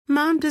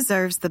Mom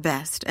deserves the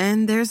best,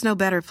 and there's no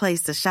better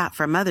place to shop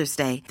for Mother's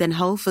Day than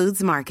Whole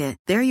Foods Market.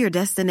 They're your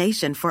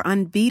destination for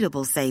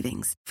unbeatable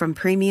savings, from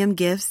premium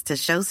gifts to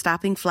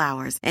show-stopping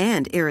flowers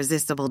and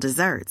irresistible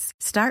desserts.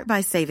 Start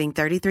by saving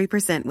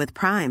 33% with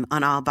Prime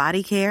on all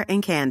body care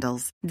and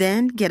candles.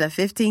 Then get a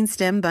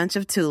 15-stem bunch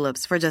of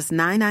tulips for just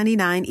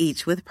 $9.99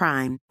 each with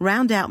Prime.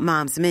 Round out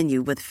Mom's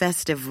menu with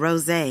festive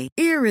rosé,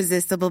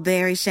 irresistible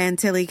berry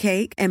chantilly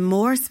cake, and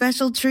more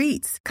special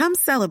treats. Come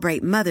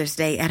celebrate Mother's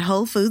Day at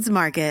Whole Foods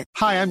Market.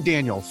 Hi, I'm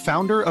Daniel,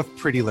 founder of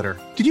Pretty Litter.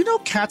 Did you know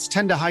cats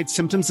tend to hide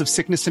symptoms of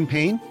sickness and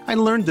pain? I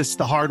learned this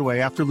the hard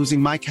way after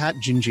losing my cat,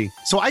 Gingy.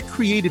 So I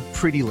created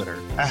Pretty Litter,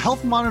 a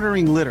health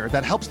monitoring litter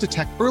that helps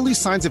detect early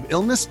signs of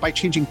illness by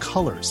changing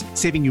colors,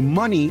 saving you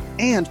money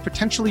and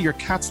potentially your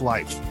cat's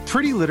life.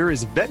 Pretty Litter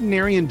is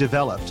veterinarian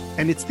developed,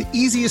 and it's the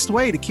easiest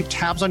way to keep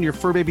tabs on your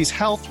fur baby's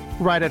health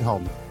right at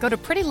home. Go to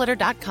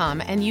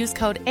prettylitter.com and use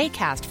code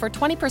ACAST for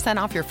 20%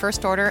 off your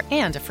first order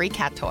and a free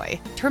cat toy.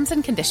 Terms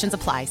and conditions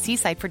apply. See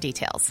site for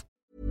details.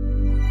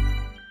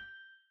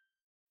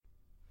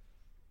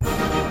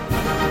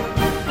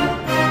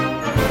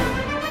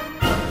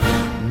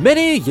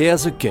 Many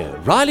years ago,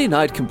 Riley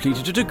Knight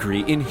completed a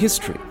degree in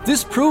history.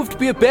 This proved to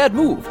be a bad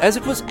move, as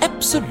it was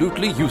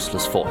absolutely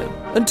useless for him.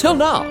 Until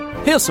now.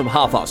 Here's some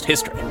half-assed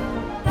history.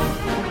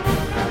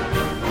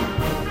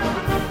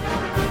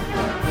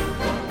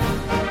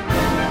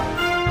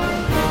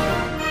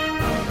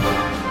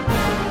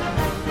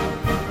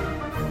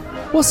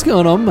 What's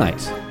going on,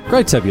 mate?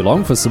 Great to have you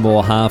along for some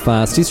more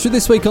half-assed history.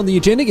 This week on the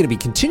agenda, going to be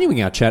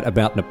continuing our chat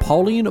about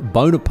Napoleon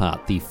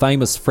Bonaparte, the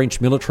famous French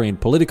military and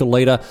political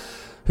leader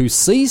who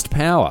seized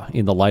power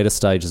in the later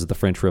stages of the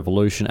French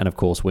Revolution and, of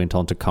course, went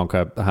on to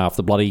conquer half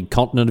the bloody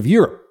continent of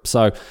Europe.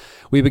 So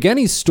we began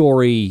his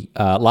story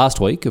last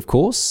week, of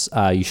course.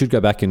 You should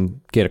go back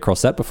and get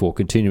across that before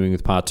continuing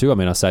with part two. I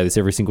mean, I say this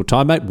every single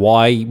time, mate.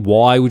 Why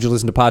would you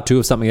listen to part two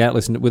of something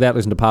without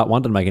listening to part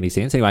one? Doesn't make any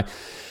sense. Anyway,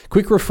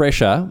 quick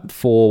refresher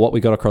for what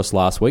we got across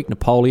last week.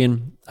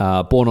 Napoleon,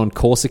 born on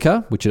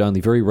Corsica, which had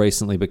only very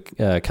recently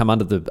come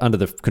under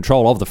the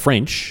control of the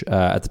French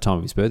at the time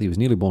of his birth. He was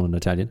nearly born an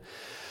Italian.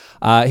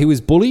 He was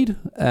bullied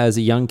as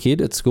a young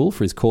kid at school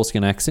for his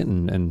Corsican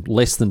accent and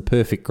less than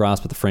perfect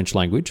grasp of the French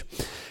language.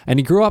 And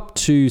he grew up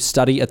to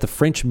study at the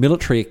French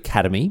Military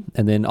Academy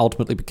and then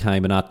ultimately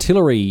became an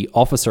artillery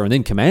officer and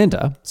then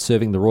commander,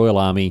 serving the Royal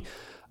Army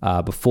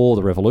before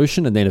the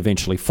Revolution, and then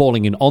eventually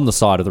falling in on the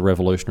side of the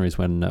revolutionaries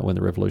when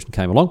the Revolution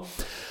came along.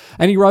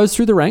 And he rose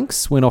through the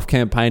ranks, went off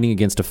campaigning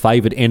against a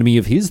favoured enemy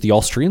of his, the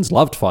Austrians.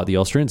 Loved to fight the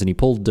Austrians, and he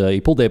pulled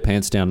their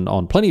pants down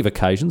on plenty of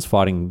occasions,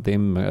 fighting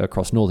them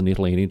across northern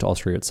Italy and into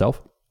Austria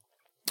itself.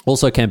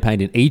 Also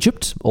campaigned in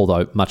Egypt,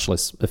 although much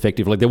less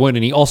effectively. There weren't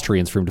any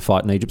Austrians for him to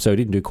fight in Egypt, so he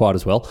didn't do quite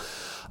as well.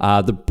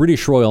 The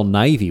British Royal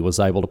Navy was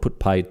able to put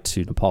paid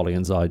to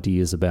Napoleon's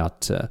ideas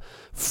about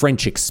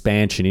French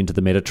expansion into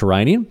the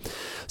Mediterranean.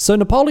 So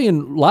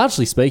Napoleon,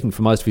 largely speaking,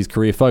 for most of his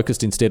career,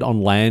 focused instead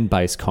on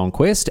land-based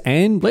conquest.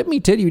 And let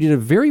me tell you, he did a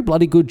very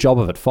bloody good job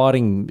of it,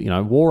 fighting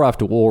war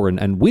after war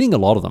and winning a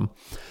lot of them.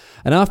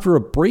 And after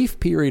a brief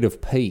period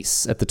of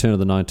peace at the turn of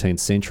the 19th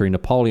century,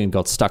 Napoleon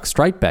got stuck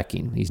straight back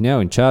in. He's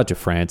now in charge of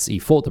France. He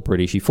fought the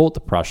British, he fought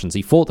the Prussians,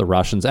 he fought the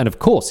Russians, and of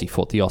course he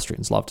fought the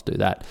Austrians. Loved to do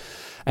that.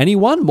 And he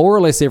won more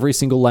or less every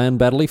single land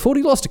battle he fought.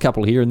 He lost a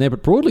couple here and there,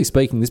 but broadly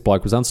speaking, this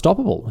bloke was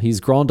unstoppable. His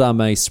Grande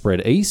Armée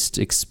spread east,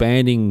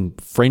 expanding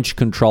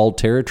French-controlled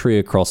territory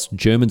across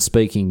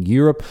German-speaking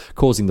Europe,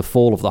 causing the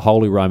fall of the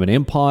Holy Roman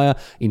Empire,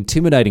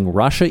 intimidating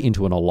Russia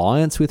into an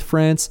alliance with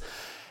France.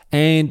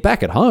 And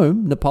back at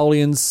home,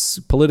 Napoleon's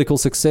political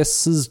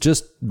successes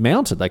just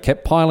mounted. They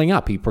kept piling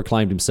up. He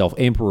proclaimed himself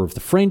Emperor of the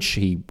French.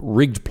 He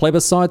rigged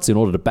plebiscites in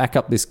order to back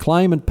up this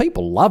claim, and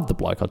people loved the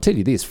bloke. I'll tell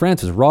you this,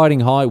 France was riding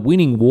high,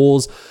 winning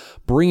wars,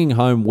 bringing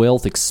home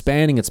wealth,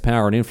 expanding its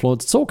power and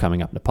influence. It's all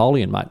coming up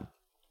Napoleon, mate.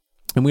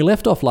 And we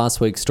left off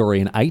last week's story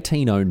in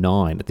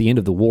 1809 at the end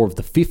of the War of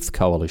the Fifth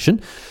Coalition,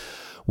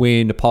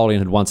 when Napoleon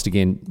had once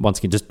again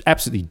just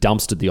absolutely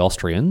dumpstered the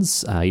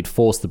Austrians. He'd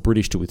forced the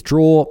British to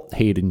withdraw.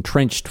 He had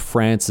entrenched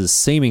France's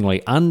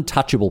seemingly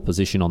untouchable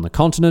position on the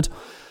continent.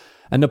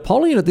 And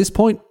Napoleon, at this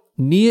point,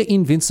 near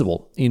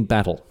invincible in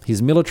battle.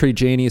 His military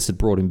genius had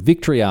brought him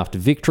victory after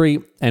victory,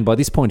 and by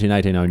this point in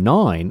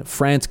 1809,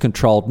 France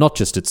controlled not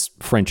just its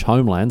French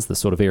homelands, the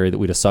sort of area that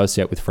we'd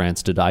associate with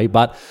France today,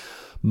 but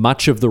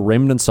much of the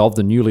remnants of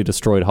the newly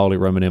destroyed Holy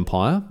Roman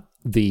Empire,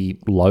 the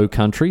Low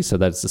Countries, so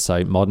that's to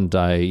say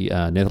modern-day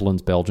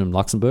Netherlands, Belgium,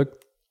 Luxembourg,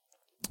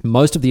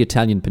 most of the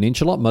Italian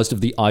peninsula, most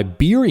of the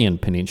Iberian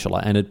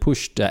Peninsula, and had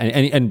pushed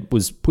and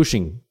was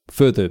pushing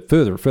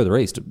further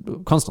east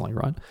constantly,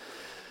 right?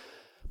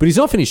 But he's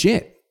not finished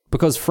yet,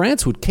 because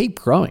France would keep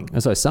growing,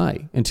 as I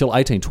say, until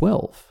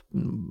 1812.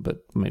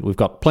 But I mean, we've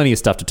got plenty of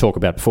stuff to talk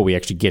about before we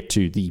actually get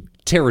to the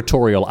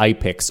territorial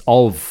apex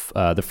of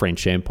the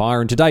French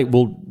Empire. And today,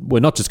 we're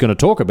not just going to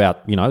talk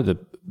about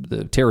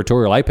the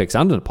territorial apex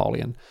under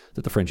Napoleon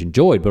that the French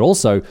enjoyed, but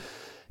also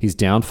his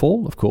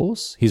downfall, of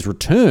course, his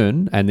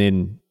return, and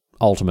then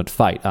ultimate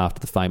fate after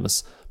the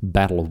famous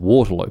Battle of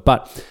Waterloo.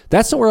 But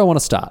that's not where I want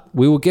to start.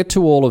 We will get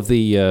to all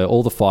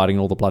the fighting,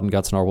 all the blood and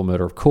guts and horrible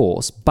murder, of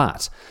course,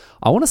 but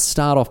I want to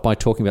start off by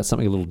talking about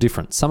something a little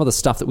different. Some of the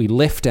stuff that we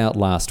left out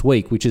last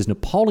week, which is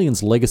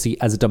Napoleon's legacy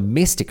as a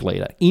domestic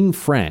leader in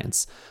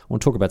France. I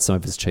want to talk about some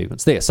of his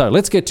achievements there. So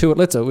let's get to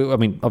it.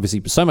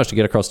 Obviously, so much to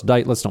get across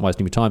today. Let's not waste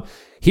any time.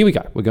 Here we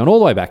go. We're going all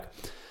the way back.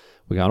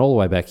 We're going all the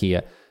way back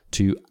here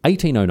to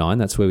 1809.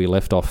 That's where we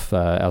left off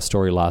our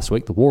story last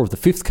week. The War of the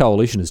Fifth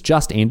Coalition has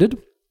just ended,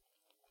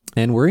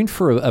 and we're in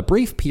for a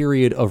brief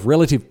period of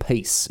relative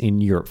peace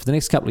in Europe. For the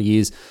next couple of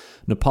years,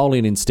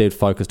 Napoleon instead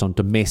focused on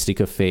domestic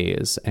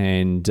affairs.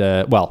 And,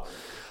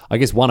 I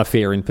guess one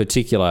affair in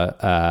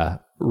particular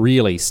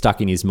really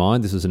stuck in his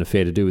mind. This was an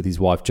affair to do with his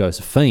wife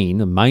Josephine,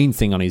 the main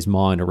thing on his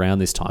mind around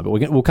this time. But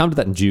we'll come to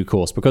that in due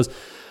course, because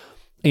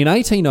in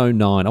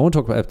 1809, I want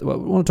to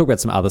talk about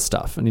some other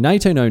stuff. And in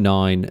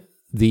 1809,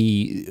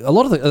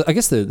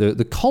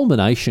 the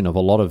culmination of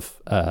a lot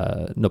of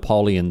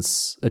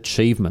Napoleon's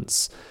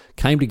achievements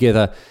came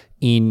together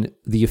in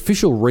the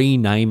official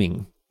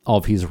renaming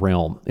of his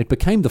realm. It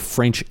became the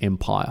French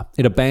Empire.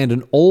 It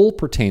abandoned all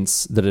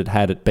pretense that it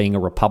had at being a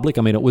republic.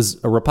 I mean, it was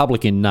a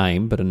republic in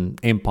name, but an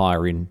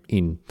empire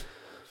in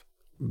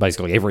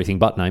basically everything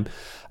but name.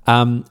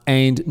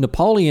 And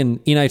Napoleon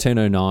in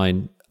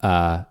 1809,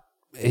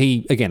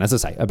 he, again, as I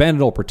say,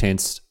 abandoned all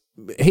pretense.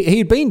 He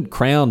had been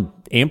crowned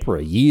emperor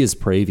years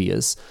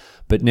previous,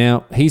 but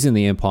now he's in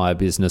the empire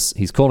business.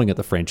 He's calling it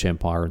the French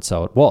Empire, and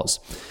so it was.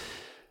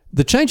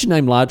 The change in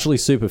name largely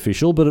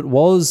superficial, but it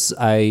was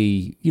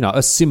a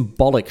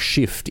symbolic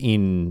shift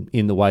in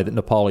the way that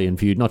Napoleon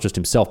viewed not just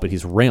himself but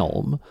his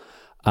realm.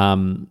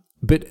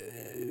 But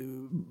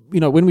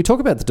when we talk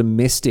about the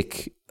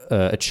domestic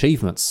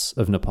achievements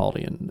of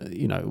Napoleon,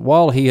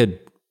 while he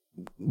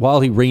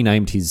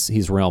renamed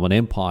his realm an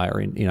empire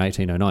in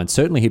 1809,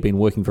 certainly he'd been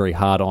working very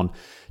hard on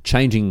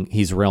changing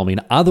his realm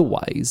in other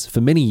ways for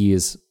many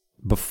years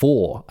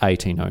before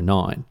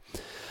 1809.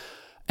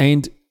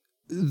 And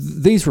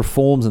these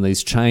reforms and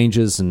these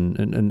changes and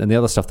the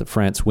other stuff that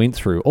France went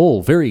through,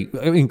 all very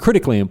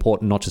critically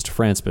important, not just to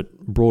France, but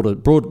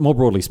more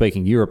broadly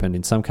speaking, Europe and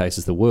in some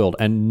cases the world.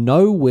 And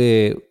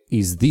nowhere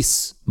is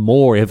this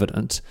more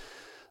evident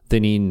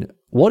than in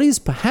what is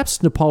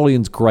perhaps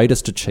Napoleon's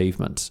greatest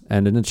achievement,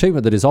 and an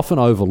achievement that is often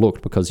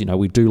overlooked because,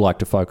 we do like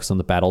to focus on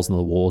the battles and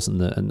the wars and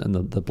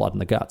the blood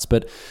and the guts.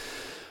 But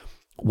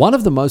one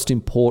of the most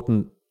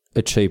important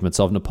achievements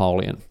of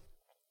Napoleon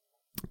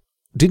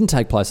didn't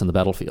take place on the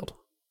battlefield.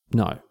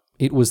 No,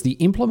 it was the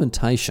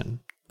implementation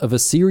of a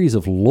series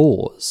of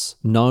laws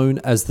known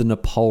as the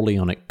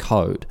Napoleonic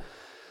Code,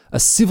 a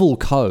civil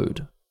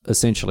code,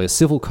 essentially, a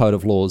civil code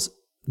of laws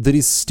that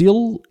is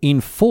still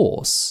in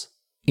force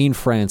in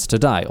France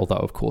today, although,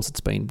 of course, it's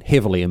been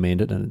heavily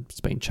amended and it's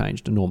been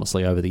changed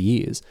enormously over the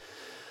years.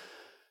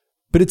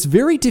 But it's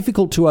very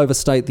difficult to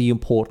overstate the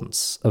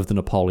importance of the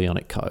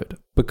Napoleonic Code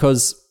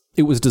because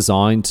it was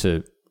designed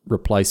to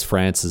replace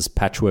France's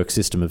patchwork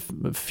system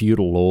of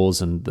feudal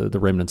laws and the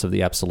remnants of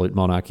the absolute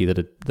monarchy that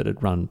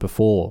had run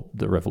before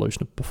the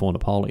revolution, before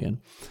Napoleon.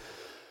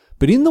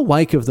 But in the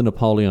wake of the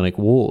Napoleonic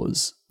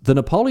Wars, the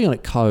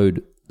Napoleonic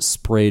Code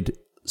spread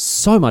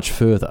so much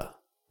further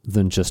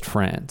than just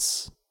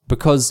France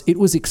because it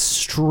was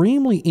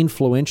extremely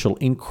influential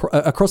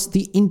across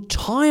the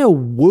entire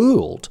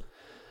world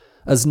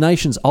as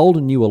nations old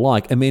and new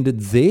alike amended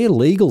their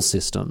legal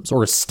systems,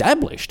 or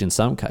established in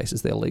some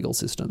cases their legal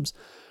systems,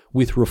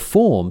 with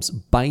reforms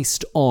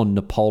based on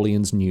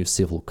Napoleon's new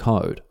civil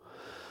code.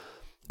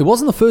 It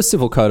wasn't the first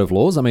civil code of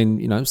laws. I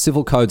mean,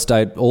 civil codes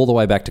date all the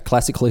way back to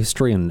classical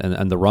history and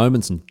the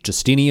Romans and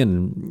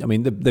Justinian. I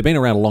mean, they've been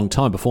around a long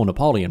time before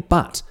Napoleon.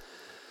 But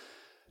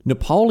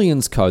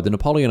Napoleon's code, the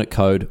Napoleonic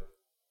Code,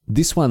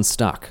 this one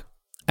stuck.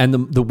 And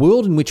the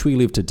world in which we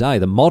live today,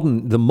 the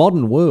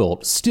modern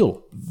world,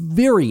 still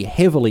very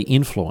heavily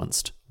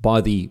influenced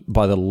by the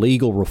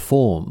legal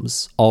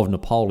reforms of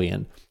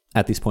Napoleon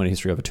at this point in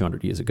history over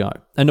 200 years ago.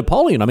 And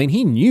Napoleon, I mean,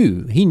 he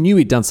knew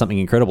he'd done something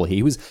incredible here.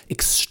 He was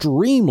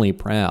extremely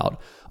proud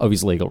of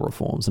his legal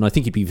reforms, and I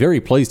think he'd be very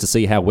pleased to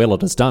see how well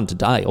it has done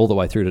today, all the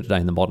way through to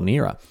today in the modern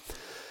era.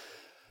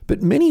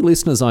 But many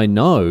listeners I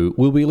know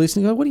will be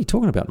listening and go, what are you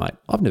talking about, mate?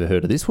 I've never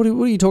heard of this. What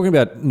are you talking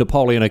about?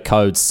 Napoleonic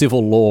Code,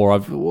 civil law.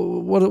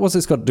 What's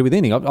this got to do with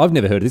anything? I've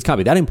never heard of this. It can't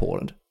be that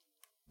important.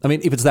 I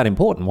mean, if it's that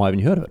important, why haven't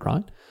you heard of it,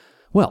 right?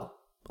 Well,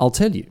 I'll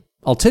tell you.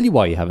 I'll tell you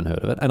why you haven't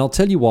heard of it, and I'll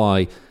tell you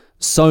why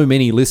so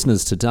many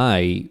listeners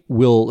today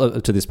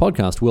to this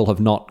podcast will have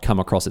not come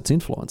across its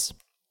influence.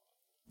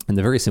 And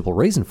the very simple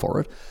reason for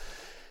it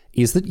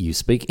is that you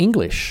speak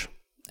English.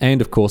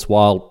 And of course,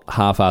 while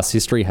Half-Arsed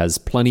History has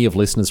plenty of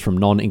listeners from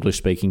non-English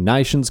speaking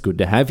nations, good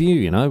to have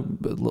you,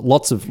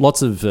 lots of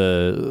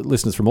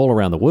listeners from all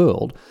around the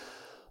world,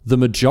 the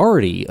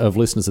majority of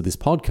listeners of this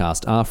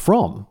podcast are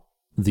from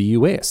the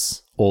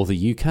US or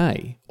the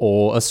UK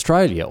or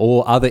Australia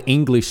or other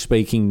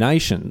English-speaking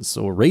nations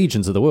or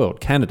regions of the world,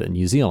 Canada,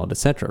 New Zealand,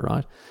 etc.,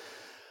 right?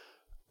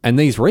 And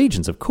these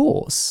regions, of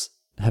course,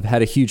 have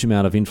had a huge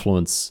amount of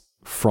influence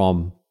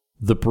from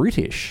the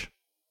British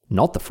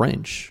not the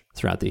French,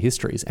 throughout their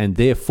histories, and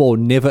therefore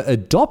never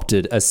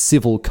adopted a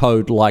civil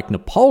code like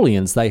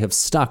Napoleon's. They have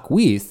stuck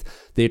with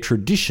their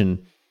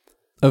tradition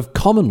of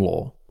common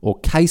law or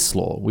case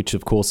law, which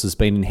of course has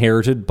been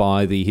inherited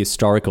by the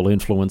historical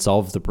influence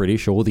of the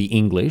British or the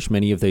English.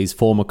 Many of these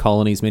former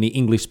colonies, many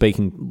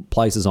English-speaking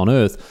places on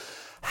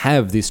earth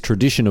have this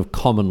tradition of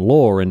common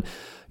law. And,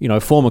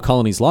 former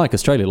colonies like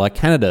Australia, like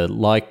Canada,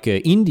 like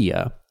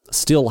India,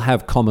 still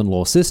have common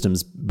law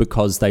systems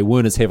because they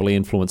weren't as heavily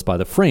influenced by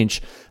the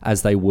French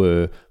as they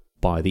were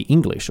by the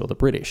English or the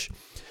British.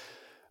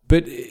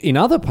 But in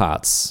other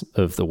parts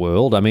of the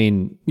world,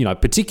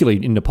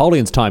 particularly in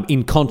Napoleon's time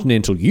in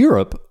continental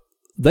Europe,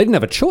 they didn't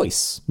have a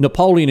choice.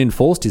 Napoleon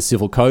enforced his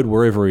civil code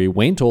wherever he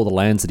went. All the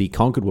lands that he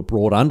conquered were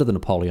brought under the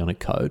Napoleonic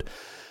Code.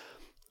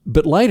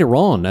 But later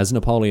on, as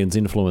Napoleon's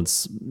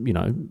influence,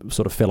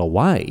 sort of fell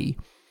away,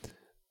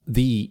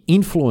 the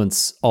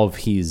influence of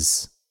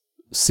his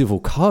civil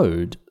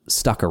code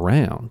stuck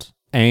around.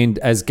 And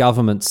as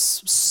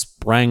governments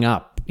sprang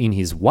up in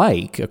his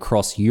wake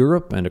across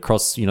Europe and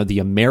across, the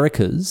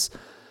Americas,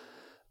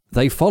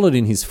 they followed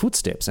in his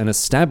footsteps and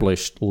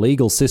established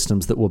legal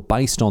systems that were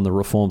based on the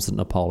reforms that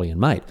Napoleon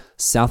made.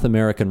 South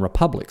American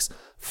republics,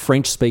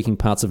 French-speaking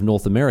parts of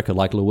North America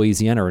like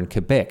Louisiana and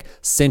Quebec,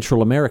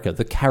 Central America,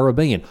 the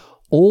Caribbean,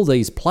 all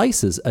these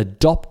places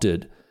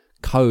adopted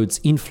codes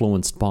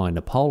influenced by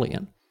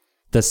Napoleon.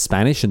 The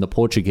Spanish and the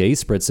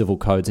Portuguese spread civil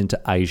codes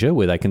into Asia,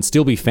 where they can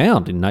still be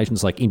found in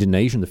nations like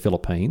Indonesia and the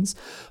Philippines.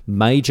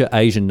 Major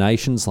Asian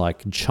nations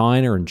like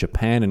China and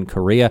Japan and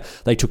Korea,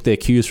 they took their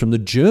cues from the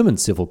German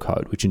civil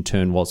code, which in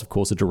turn was, of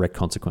course, a direct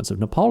consequence of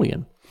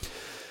Napoleon.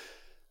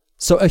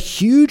 So a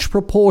huge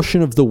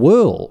proportion of the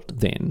world,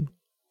 then,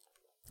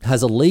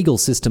 has a legal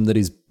system that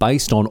is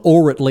based on,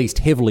 or at least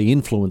heavily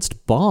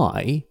influenced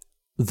by,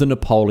 the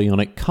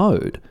Napoleonic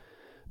Code.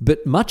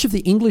 But much of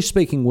the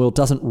English-speaking world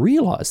doesn't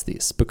realise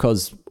this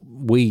because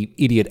we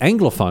idiot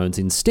Anglophones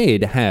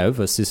instead have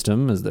a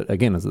system,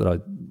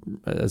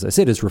 as I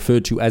said, is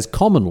referred to as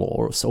common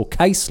law or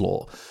case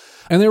law.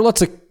 And there are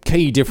lots of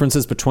key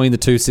differences between the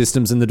two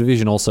systems, and the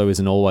division also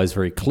isn't always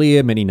very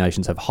clear. Many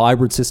nations have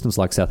hybrid systems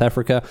like South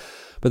Africa.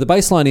 But the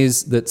baseline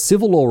is that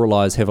civil law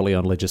relies heavily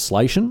on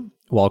legislation,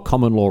 while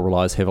common law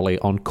relies heavily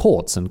on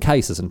courts and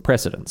cases and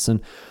precedents. And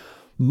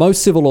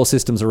most civil law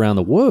systems around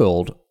the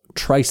world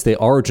trace their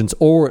origins,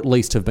 or at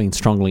least have been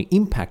strongly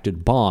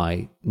impacted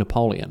by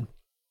Napoleon.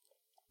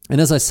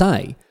 And as I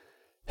say,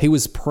 he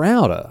was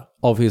prouder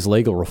of his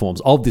legal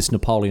reforms, of this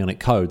Napoleonic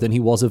Code, than he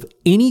was of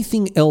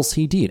anything else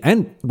he did.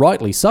 And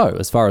rightly so,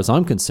 as far as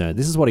I'm concerned.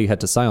 This is what he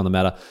had to say on the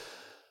matter.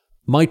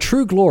 "My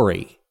true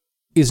glory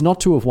is not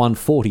to have won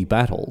 40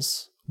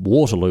 battles.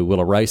 Waterloo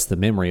will erase the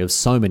memory of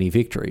so many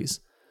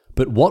victories.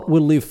 But what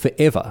will live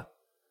forever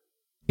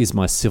is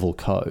my civil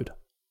code."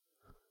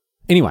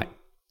 Anyway,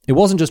 it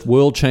wasn't just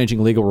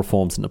world-changing legal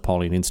reforms that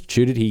Napoleon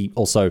instituted. He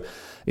also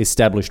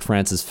established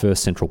France's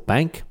first central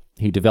bank.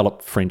 He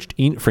developed French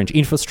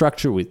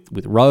infrastructure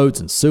with roads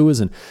and sewers,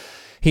 and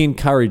he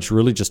encouraged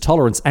religious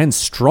tolerance and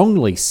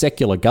strongly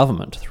secular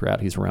government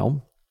throughout his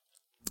realm.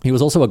 He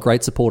was also a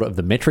great supporter of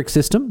the metric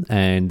system,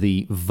 and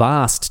the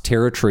vast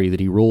territory that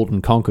he ruled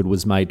and conquered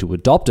was made to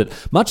adopt it.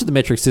 Much of the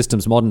metric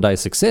system's modern-day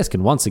success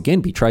can once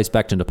again be traced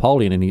back to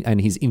Napoleon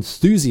and his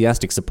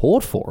enthusiastic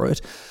support for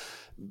it,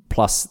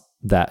 plus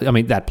the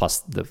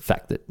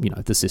fact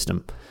that, the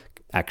system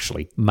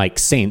actually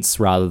makes sense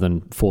rather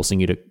than forcing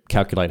you to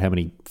calculate how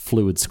many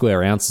fluid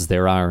square ounces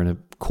there are in a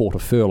quarter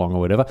furlong or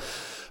whatever.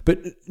 But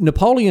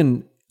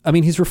Napoleon,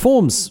 his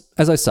reforms,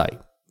 as I say,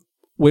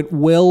 went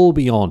well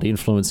beyond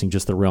influencing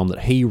just the realm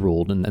that he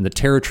ruled and the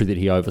territory that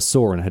he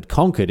oversaw and had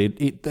conquered.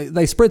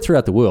 They spread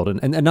throughout the world.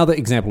 And another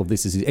example of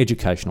this is his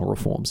educational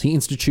reforms. He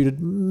instituted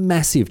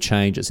massive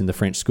changes in the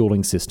French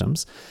schooling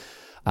systems,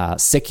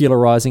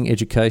 secularizing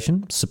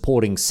education,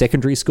 supporting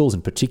secondary schools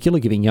in particular,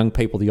 giving young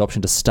people the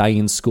option to stay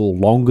in school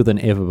longer than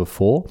ever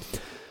before,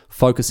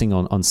 focusing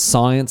on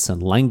science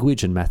and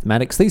language and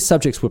mathematics. These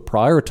subjects were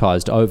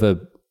prioritized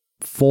over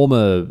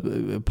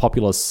former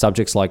popular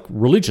subjects like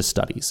religious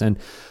studies, and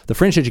the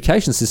French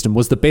education system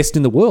was the best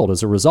in the world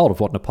as a result of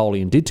what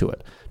Napoleon did to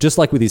it. Just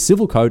like with his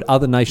civil code,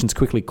 other nations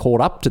quickly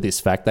caught up to this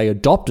fact. They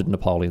adopted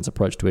Napoleon's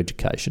approach to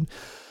education,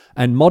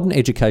 and modern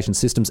education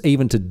systems,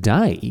 even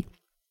today,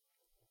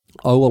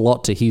 owe a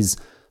lot to his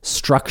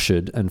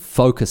structured and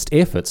focused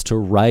efforts to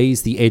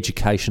raise the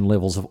education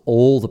levels of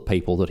all the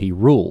people that he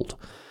ruled.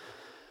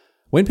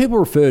 When people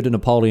refer to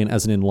Napoleon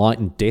as an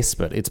enlightened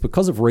despot, it's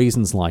because of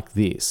reasons like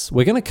this.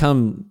 We're going to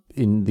come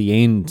at the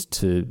end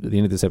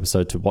of this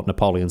episode to what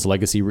Napoleon's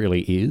legacy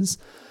really is.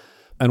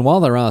 And while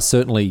there are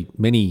certainly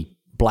many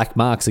black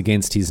marks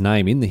against his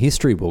name in the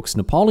history books,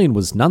 Napoleon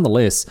was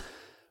nonetheless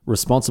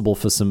responsible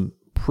for some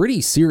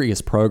pretty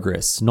serious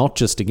progress, not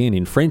just, again,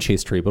 in French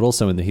history, but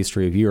also in the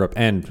history of Europe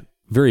and,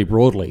 very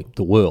broadly,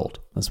 the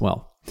world as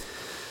well.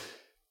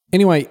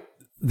 Anyway,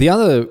 the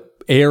other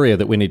area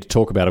that we need to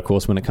talk about, of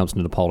course, when it comes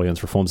to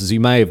Napoleon's reforms, as you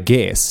may have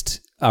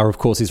guessed, are, of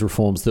course, his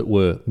reforms that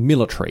were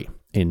military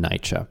in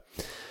nature.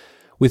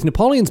 With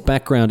Napoleon's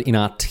background in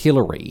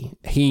artillery,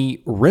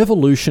 he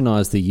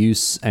revolutionised the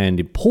use and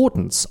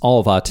importance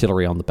of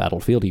artillery on the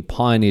battlefield. He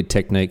pioneered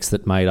techniques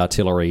that made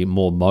artillery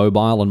more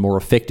mobile and more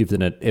effective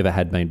than it ever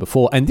had been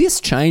before. And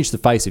this changed the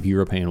face of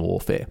European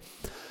warfare.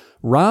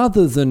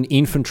 Rather than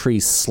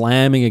infantry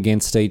slamming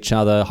against each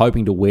other,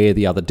 hoping to wear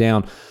the other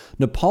down,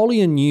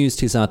 Napoleon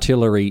used his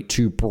artillery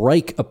to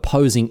break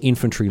opposing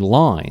infantry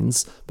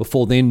lines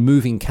before then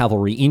moving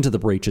cavalry into the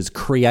breaches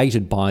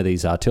created by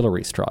these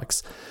artillery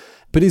strikes.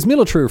 But his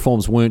military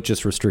reforms weren't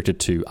just restricted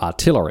to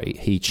artillery.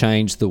 He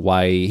changed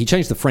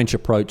the French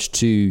approach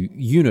to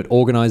unit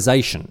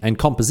organisation and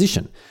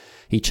composition.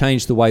 He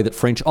changed the way that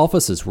French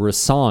officers were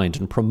assigned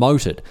and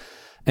promoted.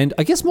 And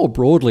I guess more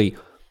broadly,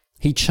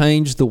 he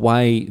changed the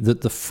way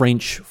that the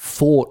French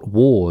fought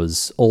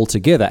wars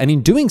altogether. And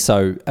in doing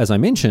so, as I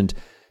mentioned,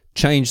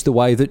 changed the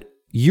way that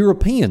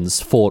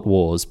Europeans fought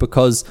wars,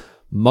 because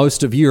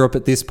most of Europe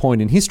at this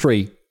point in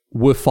history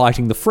were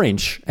fighting the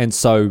French and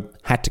so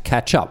had to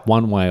catch up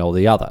one way or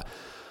the other.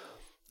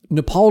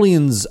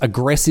 Napoleon's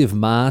aggressive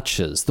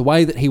marches, the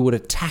way that he would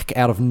attack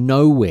out of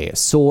nowhere,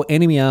 saw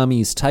enemy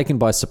armies taken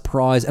by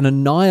surprise and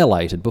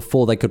annihilated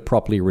before they could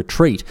properly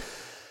retreat.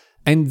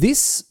 And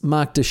this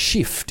marked a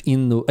shift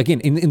in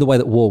the way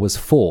that war was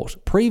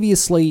fought.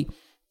 Previously,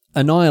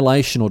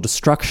 annihilation or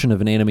destruction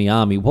of an enemy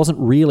army wasn't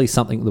really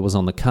something that was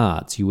on the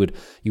cards. You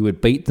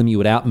would beat them, you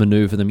would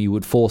outmaneuver them, you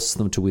would force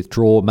them to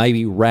withdraw,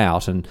 maybe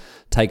rout and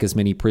take as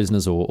many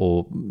prisoners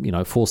or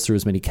force through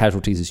as many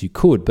casualties as you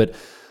could. But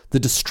the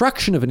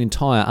destruction of an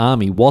entire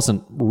army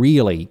wasn't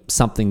really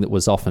something that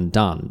was often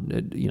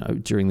done,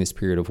 during this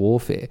period of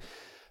warfare.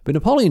 But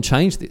Napoleon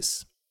changed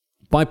this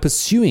by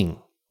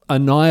pursuing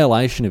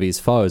annihilation of his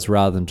foes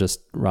rather than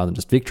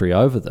just victory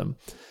over them.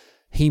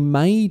 He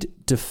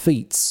made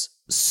defeats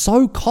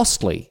so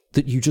costly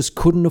that you just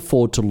couldn't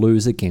afford to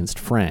lose against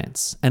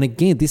France. And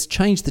again, this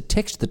changed the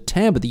texture, the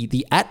timbre,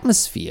 the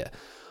atmosphere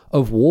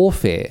of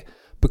warfare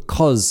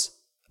because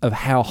of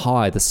how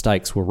high the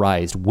stakes were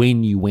raised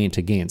when you went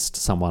against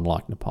someone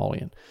like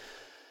Napoleon.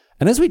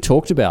 And as we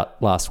talked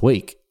about last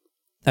week,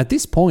 at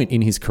this point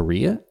in his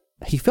career,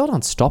 he felt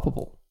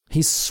unstoppable.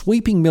 His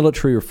sweeping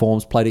military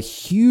reforms played a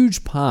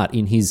huge part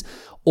in his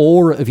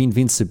aura of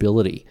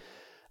invincibility,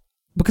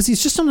 because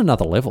he's just on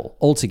another level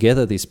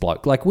altogether, this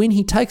bloke. Like, when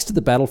he takes to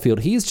the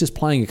battlefield, he is just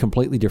playing a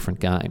completely different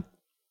game.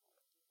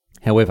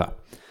 However,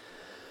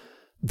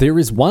 there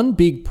is one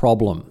big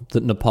problem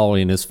that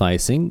Napoleon is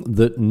facing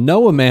that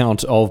no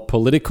amount of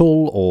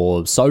political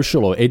or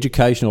social or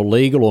educational,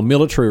 legal or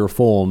military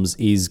reforms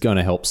is going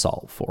to help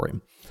solve for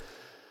him.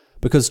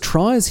 Because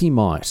try as he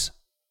might,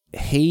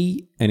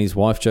 he and his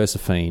wife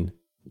Josephine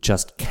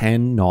just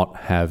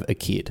cannot have a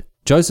kid.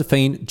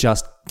 Josephine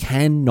just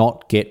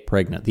cannot get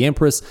pregnant. The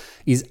Empress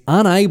is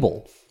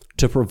unable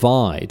to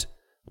provide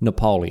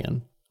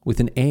Napoleon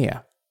with an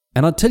heir.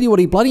 And I'll tell you what,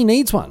 he bloody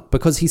needs one,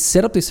 because he's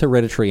set up this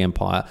hereditary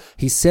empire.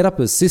 He's set up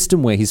a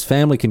system where his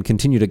family can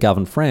continue to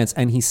govern France,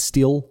 and he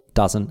still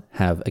doesn't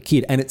have a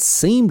kid. And it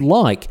seemed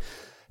like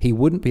he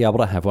wouldn't be able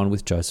to have one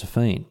with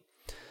Josephine.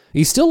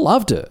 He still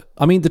loved her.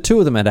 I mean, the two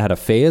of them had had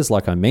affairs,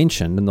 like I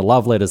mentioned, and the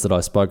love letters that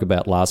I spoke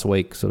about last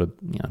week sort of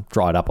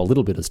dried up a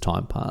little bit as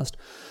time passed.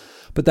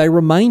 But they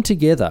remained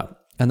together,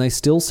 and they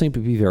still seem to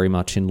be very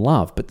much in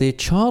love. But their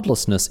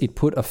childlessness, it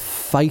put a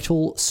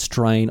fatal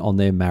strain on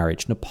their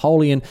marriage.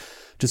 Napoleon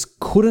just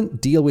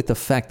couldn't deal with the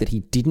fact that he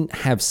didn't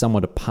have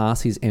someone to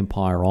pass his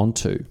empire on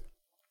to.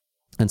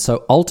 And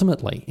so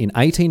ultimately, in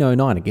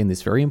 1809, again,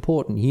 this very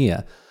important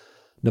year,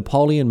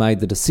 Napoleon made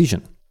the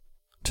decision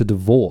to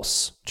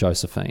divorce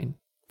Josephine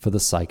for the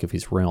sake of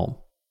his realm.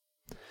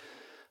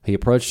 He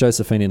approached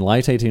Josephine in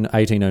late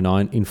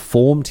 1809,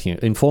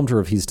 informed her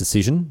of his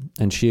decision,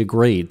 and she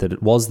agreed that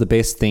it was the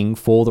best thing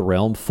for the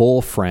realm,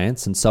 for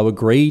France, and so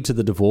agreed to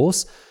the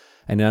divorce.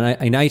 And in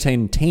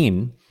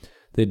 1810,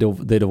 their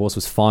divorce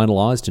was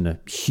finalised in a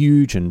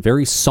huge and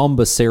very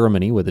sombre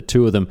ceremony where the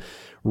two of them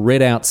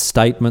read out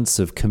statements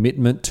of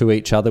commitment to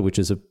each other, which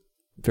is a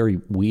very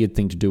weird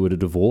thing to do at a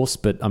divorce.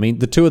 But, I mean,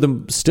 the two of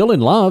them still in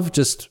love,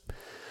 just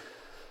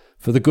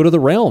for the good of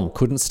the realm,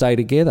 couldn't stay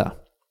together.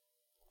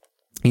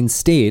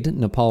 Instead,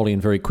 Napoleon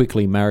very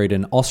quickly married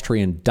an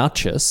Austrian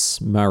duchess,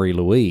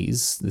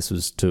 Marie-Louise. This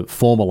was to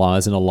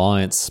formalise an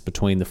alliance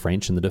between the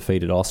French and the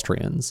defeated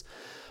Austrians.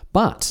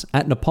 But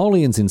at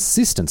Napoleon's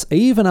insistence,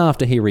 even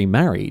after he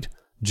remarried,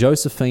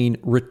 Josephine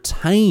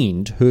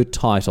retained her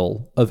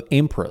title of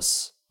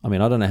Empress. I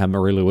mean, I don't know how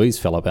Marie-Louise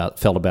felt about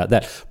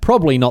that.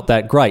 Probably not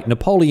that great.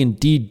 Napoleon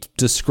did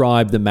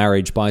describe the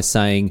marriage by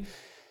saying,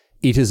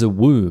 "It is a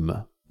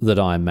womb that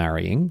I'm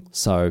marrying."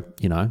 So,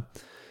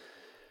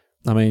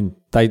 I mean,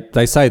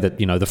 they say that,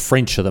 the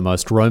French are the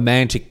most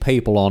romantic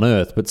people on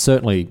earth, but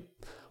certainly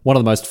one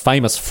of the most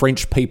famous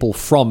French people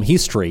from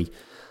history,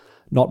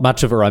 not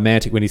much of a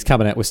romantic when he's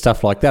coming out with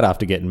stuff like that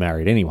after getting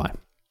married anyway.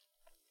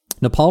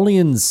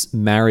 Napoleon's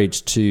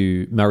marriage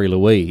to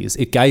Marie-Louise,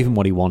 it gave him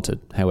what he wanted,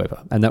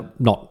 however. And that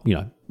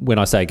when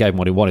I say it gave him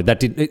what he wanted,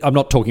 I'm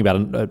not talking about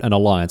an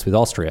alliance with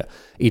Austria.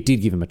 It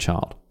did give him a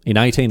child. In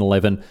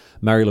 1811,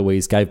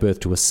 Marie-Louise gave birth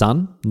to a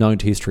son, known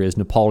to history as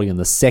Napoleon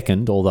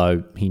II,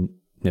 although he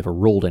never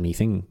ruled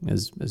anything,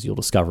 as you'll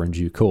discover in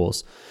due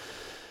course.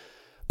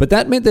 But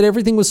that meant that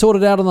everything was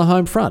sorted out on the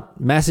home front.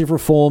 Massive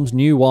reforms,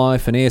 new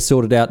wife, and heir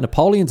sorted out.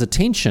 Napoleon's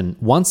attention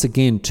once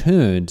again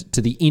turned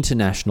to the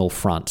international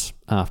front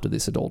after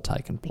this had all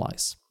taken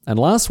place. And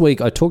last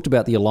week I talked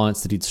about the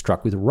alliance that he'd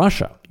struck with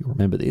Russia. You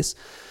remember this.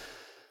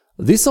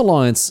 This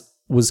alliance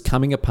was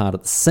coming apart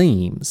at the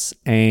seams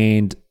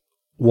and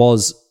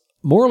was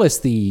more or less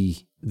the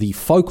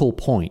focal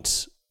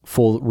point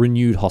for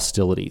renewed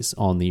hostilities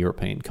on the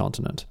European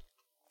continent.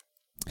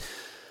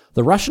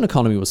 The Russian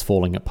economy was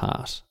falling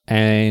apart,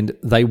 and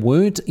they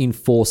weren't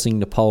enforcing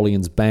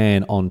Napoleon's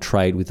ban on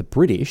trade with the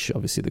British,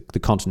 obviously the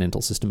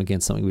continental system, again,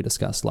 something we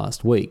discussed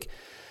last week.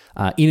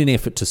 In an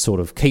effort to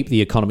sort of keep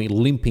the economy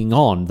limping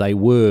on, they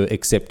were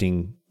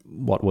accepting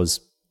what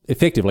was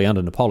effectively,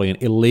 under Napoleon,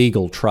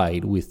 illegal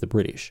trade with the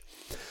British.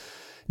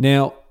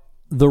 Now,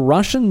 the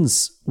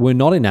Russians were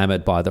not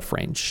enamoured by the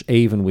French,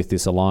 even with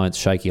this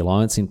shaky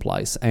alliance in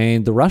place,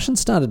 and the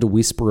Russians started to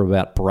whisper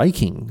about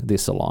breaking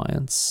this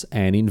alliance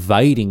and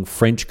invading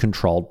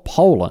French-controlled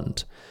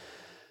Poland.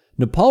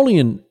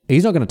 Napoleon,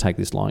 he's not going to take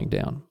this lying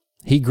down.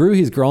 He grew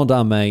his Grande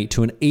Armée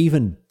to an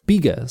even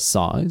bigger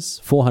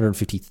size,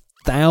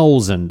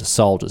 450,000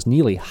 soldiers,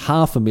 nearly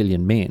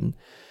 500,000 men,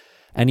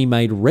 and he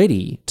made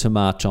ready to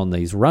march on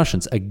these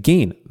Russians.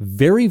 Again,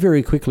 very,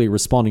 very quickly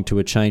responding to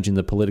a change in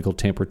the political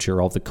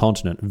temperature of the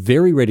continent,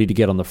 very ready to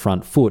get on the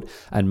front foot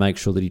and make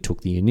sure that he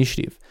took the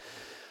initiative.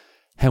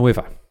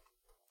 However,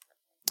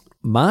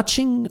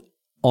 marching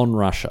on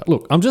Russia,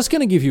 look, I'm just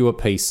going to give you a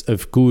piece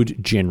of good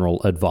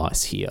general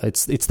advice here.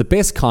 It's the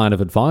best kind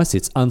of advice,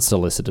 it's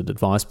unsolicited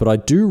advice, but I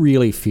do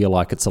really feel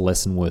like it's a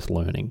lesson worth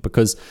learning,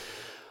 because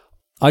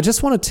I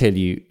just want to tell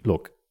you,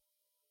 look,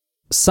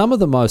 some of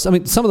the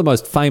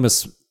most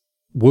famous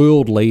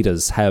world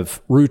leaders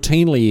have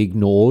routinely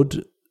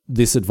ignored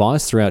this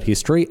advice throughout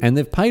history, and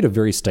they've paid a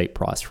very steep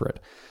price for it.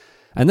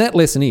 And that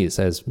lesson is,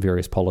 as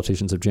various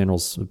politicians and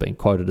generals have been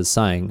quoted as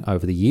saying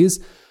over the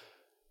years,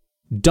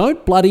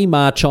 don't bloody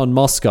march on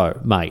Moscow,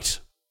 mate.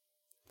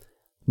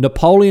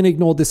 Napoleon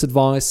ignored this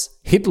advice,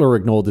 Hitler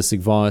ignored this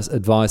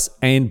advice,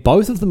 and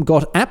both of them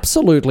got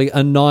absolutely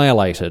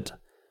annihilated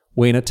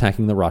when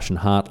attacking the Russian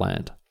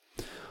heartland.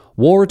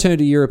 War returned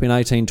to Europe in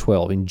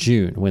 1812, in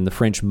June, when the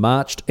French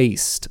marched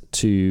east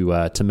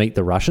to meet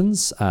the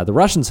Russians. The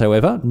Russians,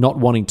 however, not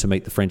wanting to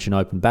meet the French in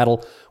open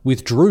battle,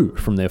 withdrew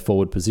from their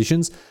forward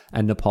positions,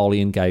 and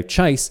Napoleon gave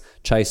chase,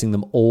 chasing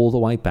them all the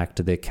way back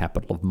to their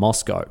capital of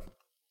Moscow.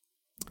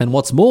 And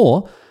what's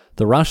more,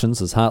 the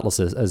Russians, as heartless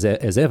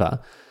as ever,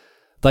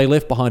 they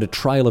left behind a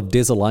trail of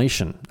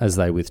desolation as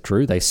they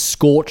withdrew. They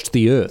scorched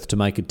the earth to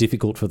make it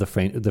difficult for the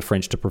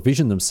French to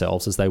provision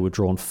themselves as they were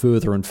drawn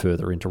further and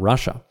further into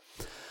Russia.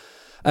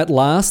 At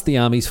last, the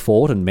armies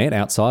fought and met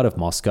outside of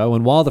Moscow,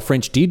 and while the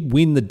French did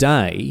win the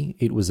day,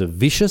 it was a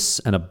vicious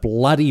and a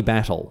bloody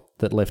battle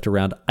that left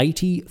around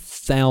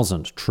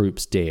 80,000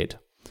 troops dead.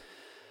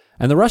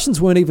 And the Russians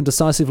weren't even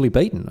decisively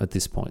beaten at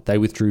this point. They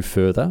withdrew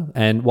further,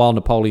 and while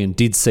Napoleon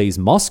did seize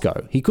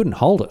Moscow, he couldn't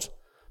hold it,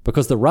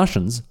 because the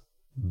Russians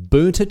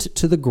burnt it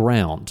to the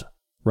ground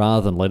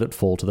rather than let it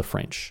fall to the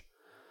French.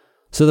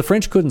 So the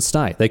French couldn't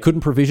stay. They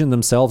couldn't provision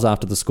themselves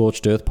after the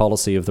scorched earth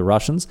policy of the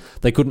Russians.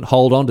 They couldn't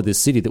hold on to this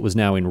city that was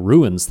now in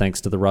ruins thanks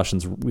to the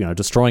Russians,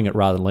 destroying it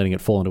rather than letting it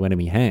fall into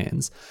enemy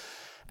hands.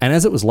 And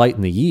as it was late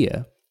in the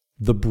year,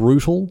 the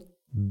brutal,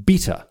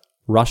 bitter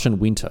Russian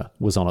winter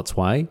was on its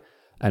way,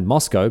 and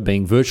Moscow,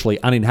 being virtually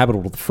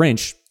uninhabitable to the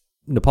French,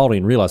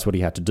 Napoleon realised what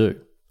he had to do.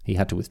 He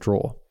had to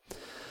withdraw.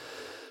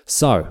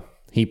 So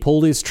he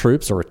pulled his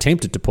troops, or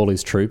attempted to pull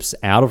his troops,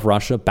 out of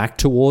Russia back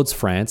towards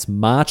France,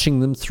 marching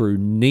them through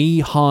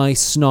knee-high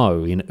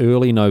snow in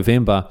early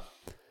November,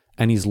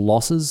 and his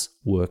losses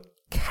were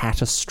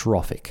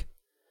catastrophic.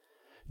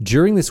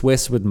 During this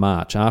westward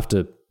march,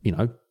 after,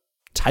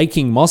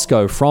 taking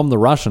Moscow from the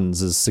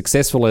Russians as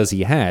successful as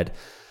he had,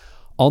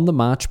 on the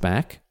march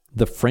back,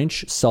 the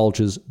French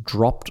soldiers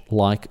dropped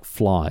like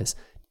flies.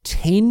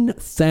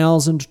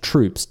 10,000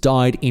 troops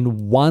died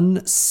in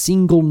one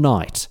single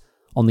night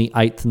on the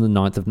 8th and the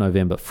 9th of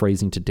November,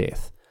 freezing to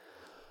death.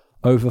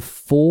 Over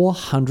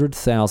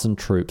 400,000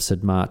 troops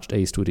had marched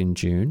eastward in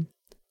June.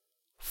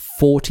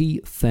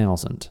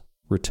 40,000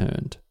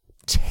 returned.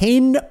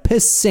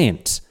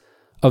 10%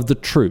 of the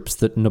troops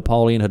that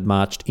Napoleon had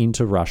marched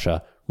into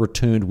Russia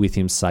returned with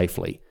him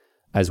safely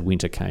as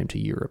winter came to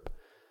Europe.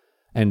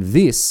 And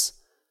this,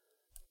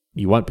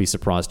 you won't be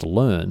surprised to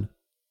learn,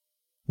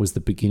 was the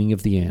beginning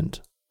of the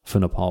end for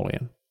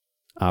Napoleon.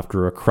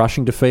 After a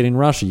crushing defeat in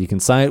Russia, you can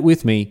say it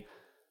with me,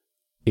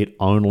 it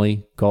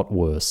only got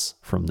worse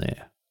from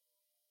there.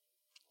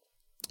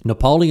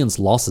 Napoleon's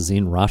losses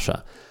in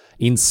Russia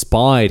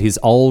inspired his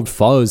old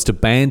foes to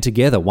band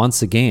together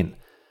once again.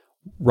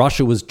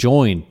 Russia was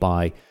joined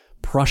by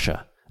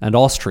Prussia and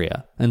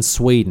Austria and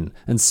Sweden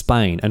and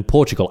Spain and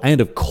Portugal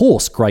and, of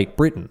course, Great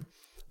Britain,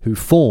 who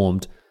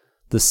formed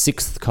the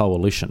Sixth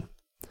Coalition.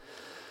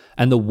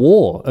 And the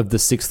War of the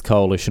Sixth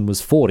Coalition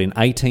was fought in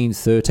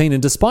 1813,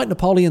 and despite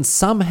Napoleon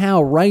somehow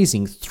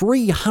raising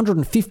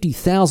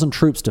 350,000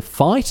 troops to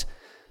fight,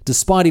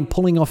 despite him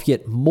pulling off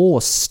yet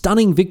more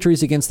stunning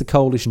victories against the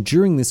coalition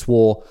during this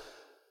war,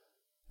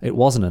 it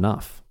wasn't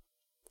enough.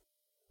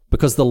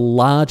 Because the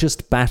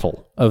largest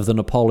battle of the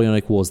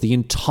Napoleonic Wars, the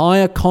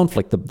entire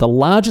conflict, the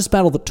largest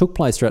battle that took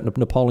place throughout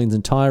Napoleon's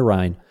entire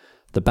reign,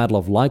 the Battle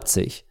of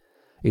Leipzig,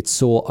 it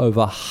saw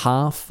over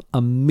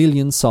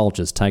 500,000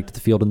 soldiers take to the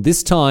field, and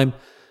this time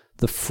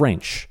the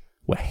French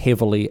were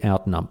heavily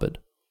outnumbered.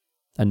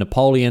 And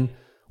Napoleon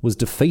was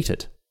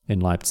defeated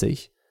in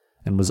Leipzig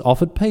and was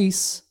offered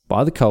peace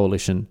by the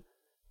coalition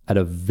at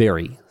a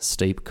very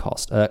steep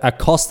cost, a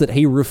cost that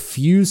he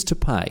refused to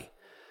pay.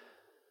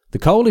 The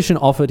coalition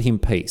offered him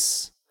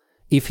peace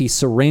if he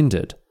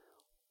surrendered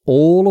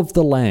all of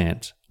the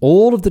land,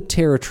 all of the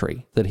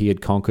territory that he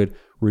had conquered,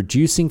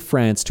 reducing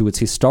France to its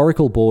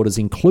historical borders,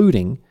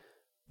 including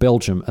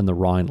Belgium and the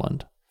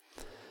Rhineland.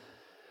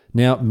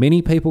 Now,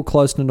 many people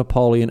close to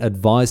Napoleon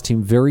advised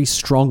him very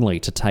strongly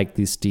to take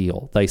this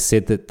deal. They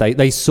said that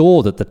they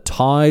saw that the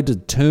tide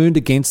had turned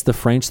against the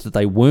French, that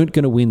they weren't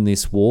going to win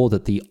this war,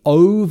 that the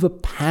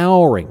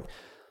overpowering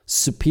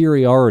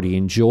superiority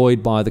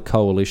enjoyed by the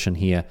coalition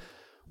here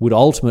would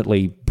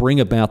ultimately bring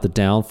about the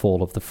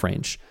downfall of the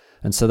French.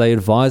 And so they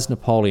advised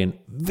Napoleon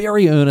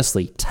very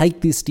earnestly,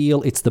 take this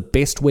deal, it's the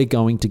best we're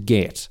going to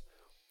get.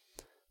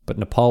 But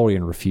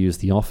Napoleon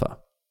refused the offer.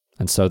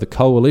 And so the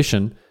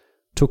coalition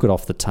took it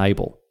off the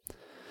table.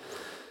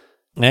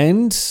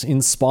 And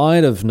in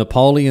spite of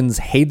Napoleon's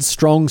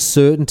headstrong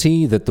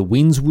certainty that the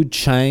winds would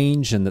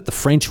change and that the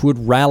French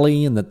would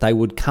rally and that they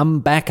would come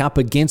back up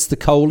against the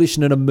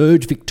coalition and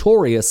emerge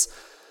victorious,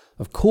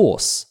 of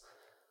course,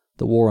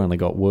 the war only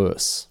got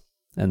worse.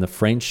 And the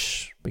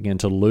French began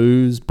to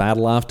lose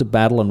battle after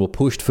battle and were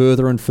pushed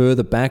further and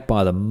further back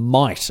by the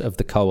might of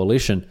the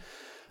coalition.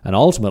 And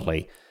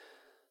ultimately,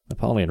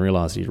 Napoleon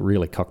realized he'd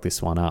really cocked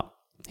this one up.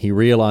 He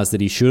realized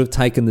that he should have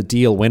taken the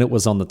deal when it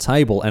was on the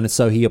table. And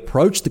so he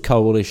approached the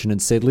coalition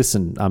and said,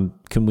 listen,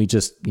 can we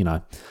just,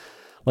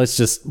 let's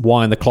just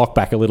wind the clock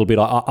back a little bit.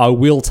 I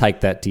will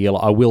take that deal.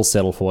 I will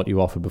settle for what you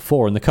offered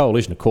before. And the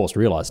coalition, of course,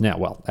 realized now,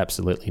 well,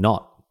 absolutely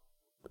not.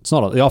 It's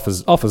not, the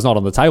offer's not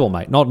on the table,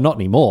 mate. Not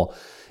anymore.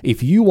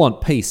 If you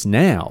want peace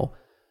now,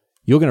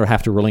 you're going to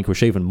have to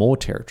relinquish even more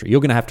territory. You're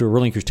going to have to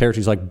relinquish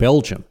territories like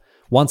Belgium.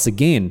 Once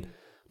again,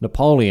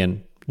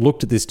 Napoleon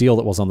looked at this deal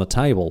that was on the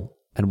table,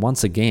 and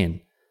once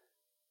again,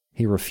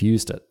 he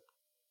refused it.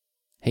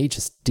 He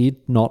just did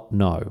not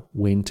know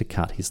when to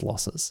cut his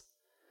losses.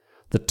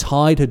 The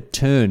tide had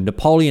turned.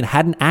 Napoleon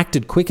hadn't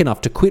acted quick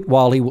enough to quit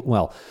while he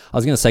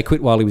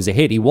was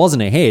ahead. He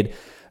wasn't ahead.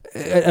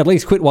 At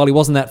least quit while he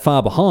wasn't that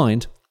far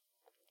behind.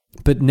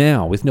 But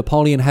now, with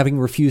Napoleon having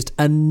refused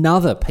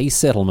another peace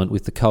settlement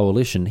with the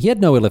coalition, he had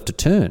nowhere left to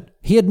turn.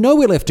 He had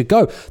nowhere left to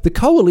go. The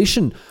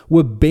coalition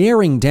were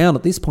bearing down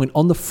at this point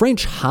on the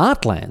French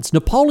heartlands.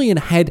 Napoleon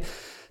had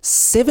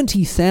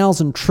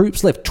 70,000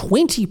 troops left.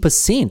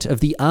 20% of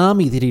the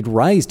army that he'd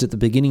raised at the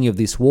beginning of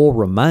this war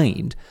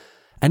remained,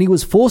 and he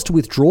was forced to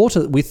withdraw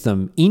with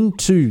them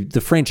into the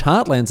French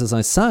heartlands, as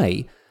I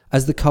say,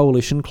 as the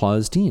coalition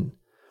closed in.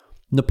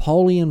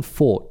 Napoleon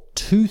fought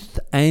tooth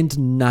and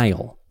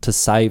nail to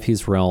save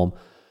his realm,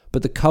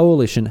 but the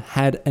coalition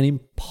had an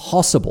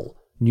impossible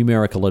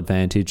numerical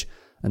advantage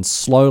and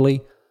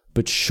slowly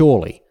but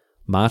surely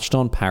marched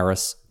on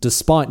Paris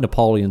despite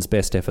Napoleon's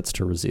best efforts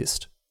to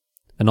resist.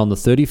 And on the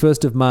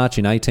 31st of March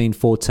in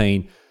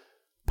 1814,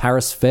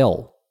 Paris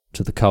fell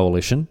to the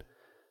coalition,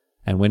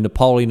 and when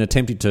Napoleon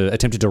attempted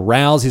to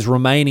rouse his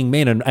remaining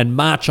men and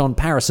march on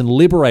Paris and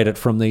liberate it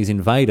from these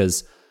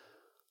invaders,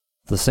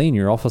 the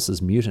senior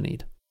officers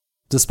mutinied.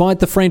 Despite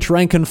the French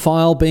rank and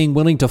file being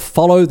willing to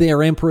follow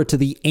their emperor to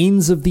the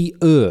ends of the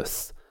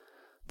earth,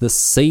 the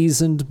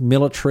seasoned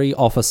military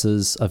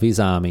officers of his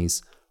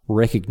armies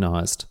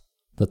recognized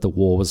that the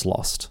war was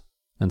lost,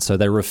 and so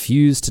they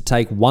refused to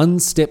take one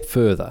step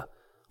further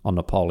on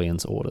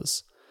Napoleon's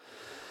orders.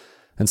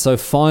 And so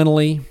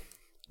finally,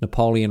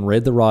 Napoleon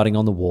read the writing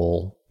on the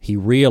wall. He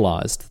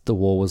realized that the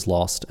war was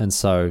lost, and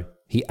so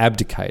he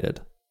abdicated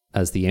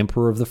as the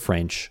Emperor of the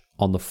French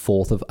on the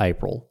 4th of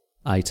April,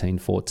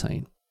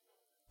 1814.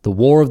 The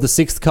War of the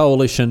Sixth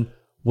Coalition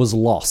was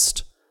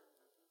lost,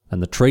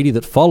 and the treaty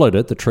that followed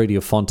it, the Treaty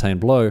of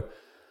Fontainebleau,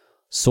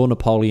 saw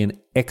Napoleon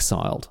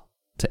exiled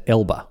to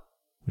Elba,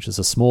 which is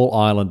a small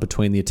island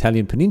between the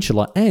Italian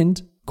peninsula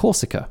and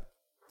Corsica,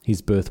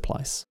 his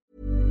birthplace.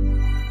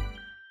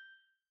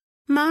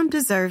 Mom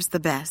deserves the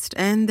best,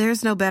 and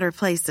there's no better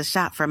place to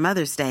shop for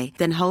Mother's Day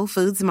than Whole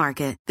Foods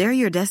Market. They're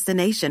your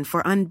destination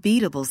for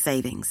unbeatable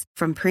savings,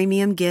 from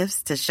premium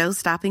gifts to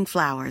show-stopping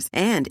flowers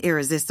and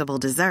irresistible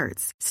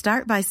desserts.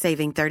 Start by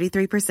saving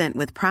 33%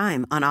 with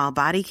Prime on all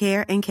body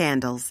care and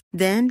candles.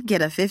 Then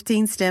get a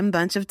 15-stem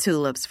bunch of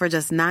tulips for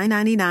just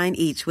 $9.99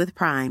 each with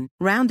Prime.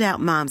 Round out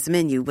Mom's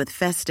menu with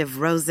festive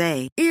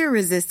rosé,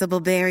 irresistible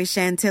berry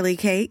chantilly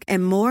cake,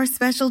 and more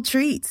special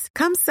treats.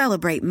 Come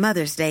celebrate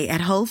Mother's Day at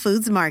Whole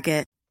Foods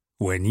Market.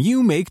 When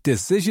you make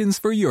decisions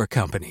for your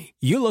company,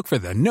 you look for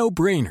the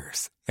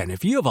no-brainers. And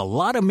if you have a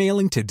lot of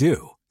mailing to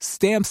do,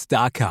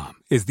 Stamps.com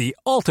is the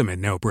ultimate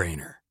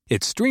no-brainer.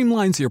 It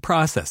streamlines your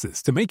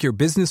processes to make your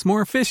business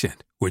more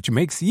efficient, which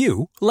makes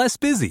you less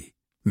busy.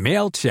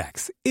 Mail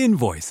checks,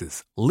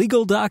 invoices,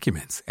 legal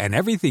documents, and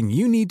everything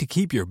you need to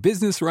keep your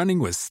business running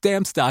with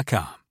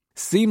Stamps.com.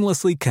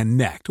 Seamlessly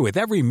connect with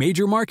every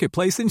major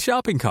marketplace and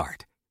shopping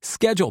cart.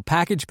 Schedule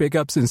package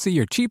pickups and see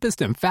your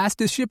cheapest and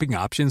fastest shipping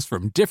options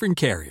from different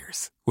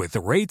carriers, with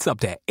rates up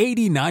to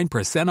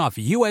 89% off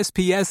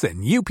USPS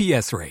and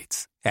UPS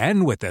rates.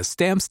 And with the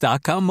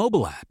Stamps.com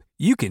mobile app,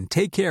 you can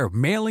take care of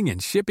mailing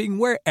and shipping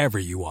wherever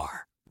you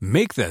are.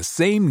 Make the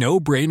same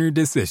no-brainer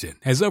decision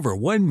as over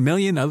 1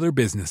 million other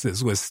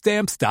businesses with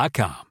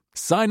Stamps.com.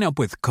 Sign up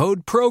with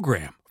code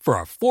PROGRAM for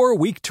a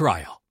 4-week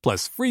trial,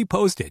 plus free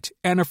postage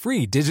and a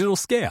free digital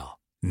scale.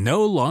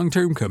 No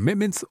long-term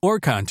commitments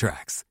or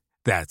contracts.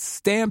 That's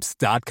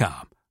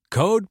Stamps.com.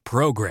 Code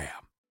PROGRAM.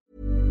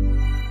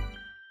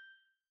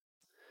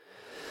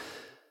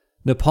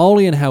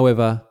 Napoleon,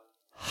 however,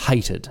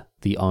 hated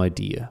the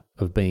idea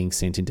of being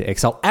sent into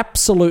exile.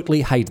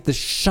 Absolutely hated the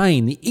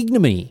shame, the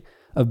ignominy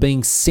of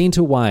being sent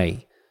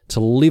away to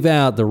live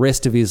out the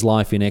rest of his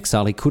life in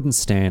exile. He couldn't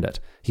stand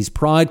it. His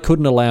pride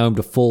couldn't allow him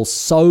to fall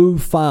so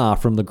far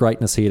from the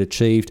greatness he had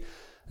achieved,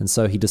 and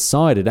so he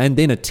decided, and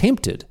then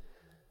attempted,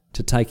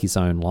 to take his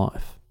own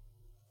life.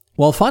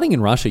 While fighting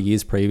in Russia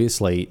years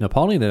previously,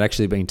 Napoleon had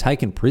actually been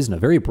taken prisoner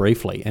very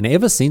briefly, and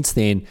ever since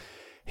then,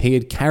 he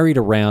had carried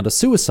around a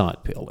suicide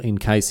pill in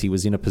case he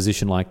was in a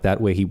position like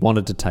that where he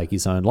wanted to take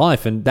his own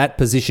life, and that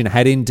position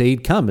had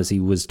indeed come as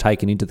he was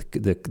taken into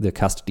the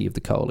custody of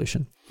the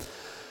coalition.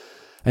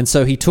 And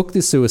so he took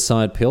this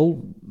suicide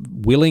pill,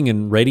 willing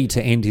and ready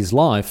to end his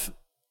life,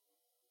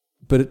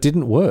 but it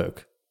didn't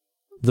work.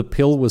 The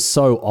pill was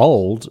so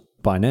old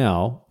by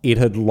now, it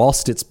had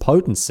lost its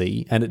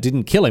potency, and it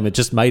didn't kill him, it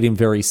just made him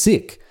very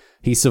sick.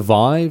 He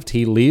survived,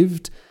 he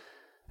lived,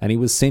 and he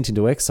was sent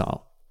into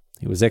exile.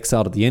 He was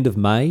exiled at the end of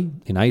May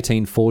in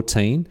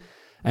 1814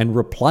 and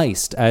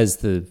replaced as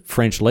the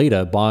French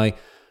leader by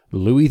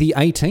Louis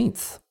XVIII,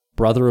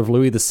 brother of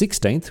Louis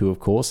XVI, who of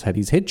course had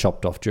his head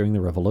chopped off during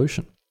the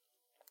Revolution.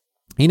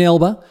 In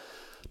Elba,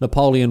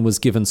 Napoleon was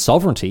given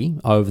sovereignty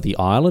over the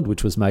island,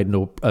 which was made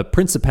into a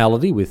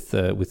principality with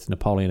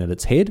Napoleon at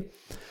its head.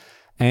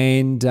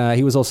 And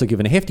he was also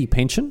given a hefty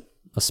pension,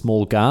 a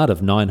small guard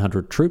of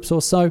 900 troops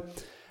or so,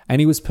 and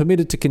he was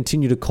permitted to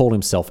continue to call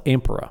himself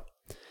emperor.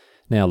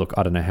 Now, look,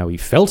 I don't know how he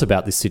felt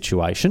about this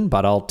situation,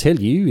 but I'll tell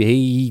you,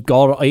 he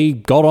got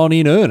on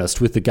in earnest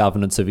with the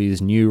governance of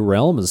his new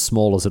realm, as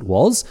small as it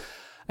was.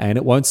 And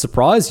it won't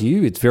surprise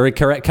you, it's very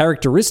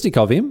characteristic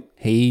of him.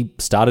 He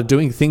started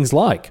doing things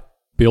like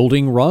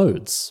building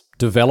roads,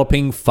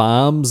 developing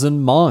farms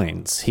and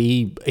mines.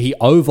 He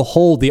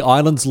overhauled the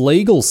island's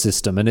legal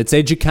system and its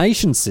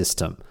education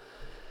system.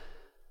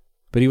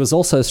 But he was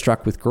also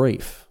struck with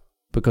grief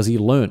because he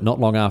learnt not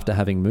long after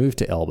having moved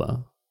to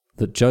Elba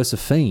that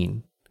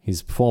Josephine,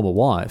 his former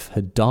wife,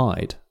 had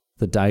died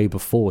the day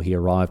before he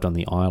arrived on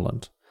the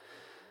island.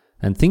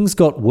 And things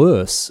got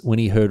worse when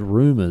he heard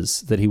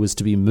rumours that he was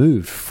to be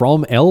moved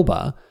from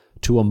Elba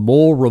to a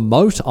more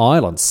remote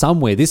island,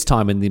 somewhere this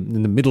time in the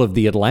middle of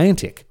the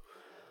Atlantic.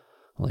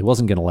 Well, he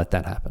wasn't going to let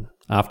that happen.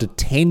 After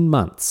 10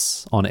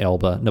 months on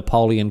Elba,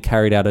 Napoleon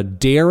carried out a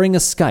daring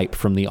escape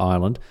from the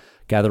island,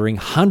 gathering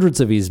hundreds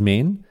of his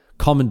men,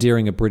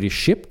 commandeering a British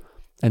ship,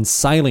 and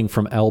sailing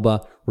from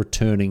Elba,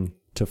 returning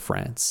to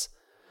France.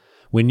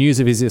 When news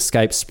of his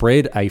escape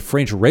spread, a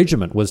French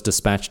regiment was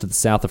dispatched to the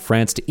south of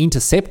France to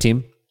intercept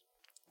him.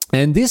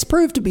 And this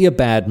proved to be a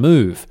bad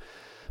move,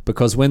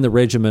 because when the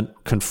regiment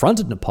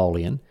confronted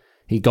Napoleon,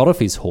 he got off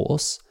his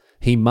horse,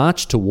 he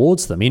marched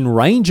towards them in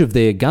range of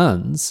their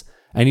guns,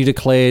 and he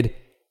declared,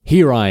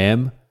 "Here I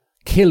am,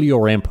 kill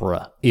your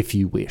emperor if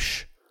you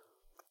wish."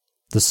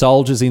 The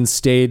soldiers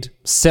instead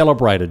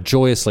celebrated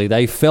joyously.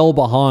 They fell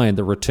behind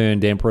the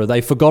returned emperor. They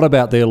forgot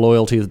about their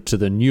loyalty to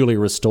the newly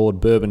restored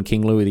Bourbon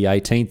King Louis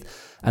XVIII,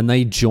 and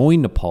they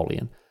joined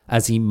Napoleon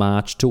as he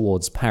marched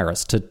towards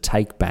Paris to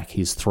take back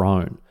his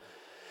throne.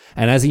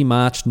 And as he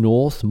marched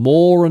north,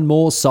 more and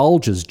more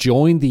soldiers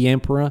joined the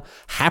emperor,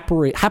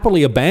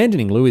 happily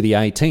abandoning Louis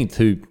XVIII,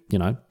 who,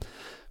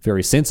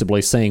 very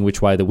sensibly seeing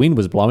which way the wind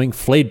was blowing,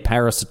 fled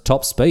Paris at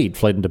top speed,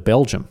 fled into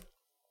Belgium.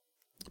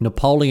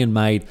 Napoleon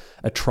made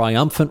a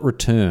triumphant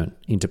return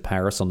into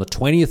Paris on the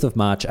 20th of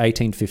March,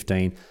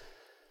 1815,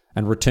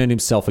 and returned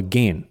himself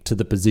again to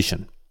the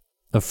position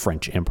of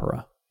French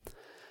emperor.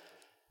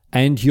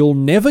 And you'll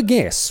never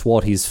guess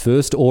what his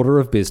first order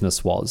of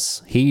business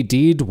was. He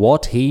did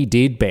what he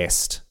did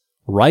best: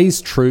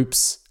 raised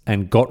troops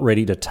and got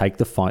ready to take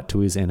the fight to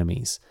his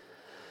enemies.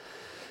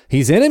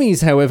 His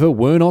enemies, however,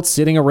 were not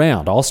sitting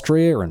around.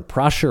 Austria and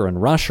Prussia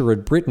and Russia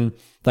and Britain,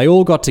 they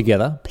all got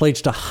together,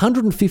 pledged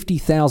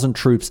 150,000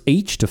 troops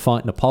each to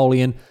fight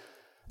Napoleon,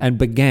 and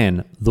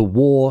began the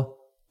War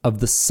of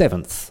the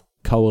Seventh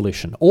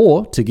Coalition,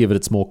 or, to give it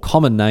its more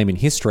common name in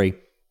history,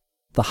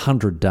 the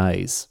 100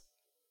 Days.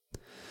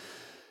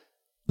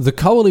 The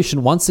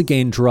coalition once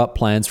again drew up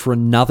plans for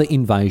another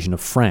invasion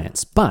of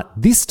France, but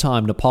this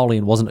time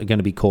Napoleon wasn't going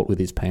to be caught with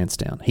his pants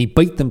down. He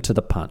beat them to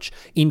the punch.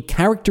 In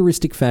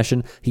characteristic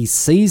fashion, he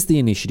seized the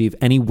initiative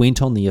and he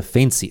went on the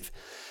offensive.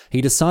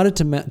 He decided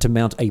to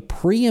mount a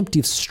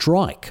preemptive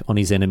strike on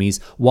his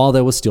enemies while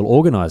they were still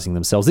organising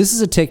themselves. This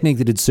is a technique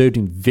that had served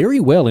him very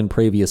well in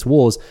previous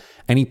wars,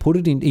 and he put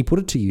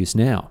it to use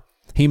now.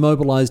 He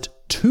mobilised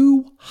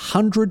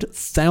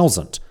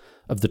 200,000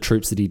 of the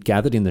troops that he'd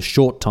gathered in the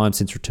short time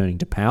since returning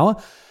to power,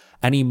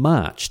 and he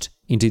marched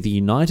into the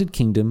United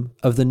Kingdom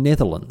of the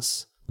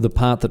Netherlands, the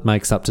part that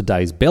makes up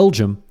today's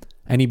Belgium,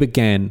 and he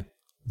began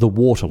the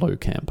Waterloo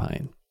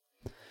campaign.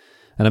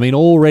 And I mean,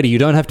 already you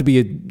don't have to be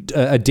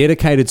a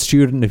dedicated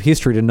student of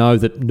history to know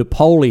that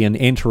Napoleon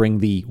entering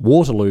the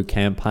Waterloo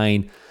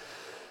campaign,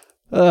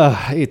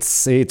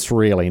 it's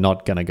really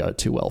not going to go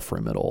too well for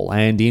him at all.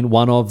 And in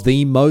one of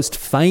the most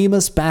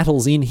famous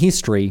battles in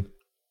history,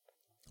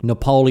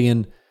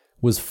 Napoleon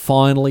was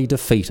finally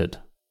defeated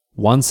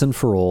once and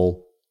for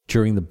all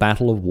during the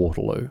Battle of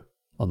Waterloo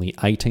on the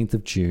 18th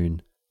of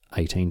June,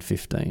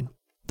 1815.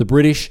 The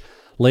British,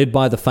 led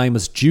by the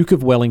famous Duke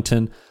of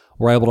Wellington,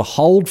 were able to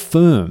hold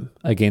firm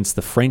against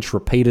the French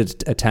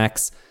repeated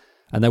attacks,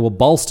 and they were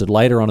bolstered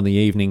later on in the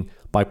evening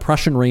by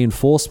Prussian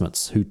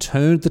reinforcements who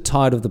turned the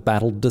tide of the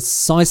battle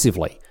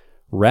decisively,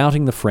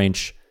 routing the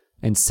French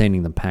and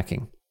sending them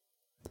packing.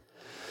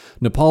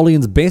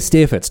 Napoleon's best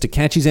efforts to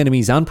catch his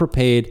enemies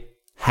unprepared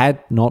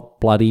had not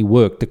bloody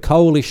worked. The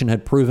coalition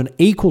had proven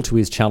equal to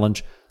his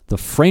challenge. The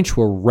French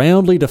were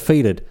roundly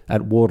defeated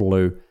at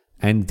Waterloo,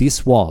 and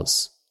this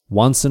was,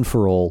 once and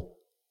for all,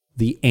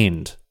 the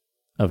end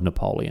of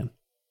Napoleon.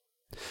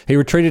 He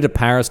retreated to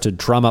Paris to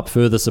drum up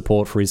further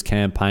support for his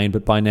campaign,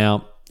 but by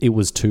now it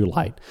was too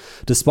late.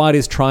 Despite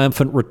his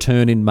triumphant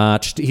return in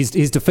March, his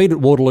defeat at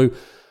Waterloo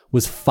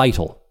was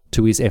fatal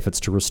to his efforts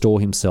to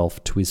restore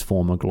himself to his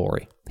former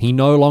glory. He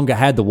no longer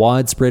had the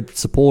widespread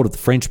support of the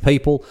French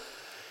people,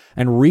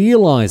 and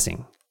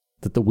realising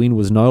that the wind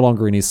was no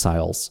longer in his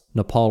sails,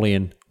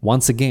 Napoleon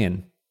once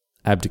again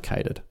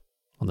abdicated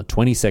on the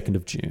 22nd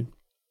of June.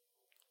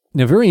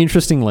 Now, very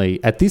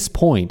interestingly, at this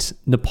point,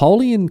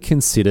 Napoleon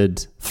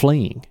considered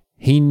fleeing.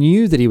 He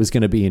knew that he was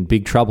going to be in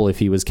big trouble if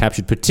he was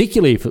captured,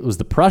 particularly if it was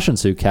the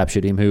Prussians who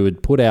captured him, who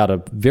had put out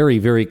a very,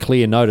 very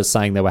clear notice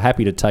saying they were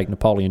happy to take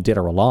Napoleon dead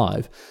or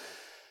alive.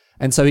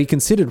 And so he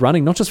considered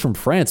running not just from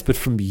France, but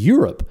from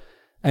Europe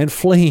and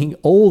fleeing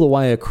all the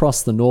way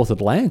across the North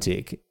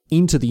Atlantic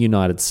into the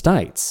United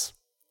States.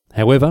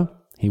 However,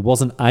 he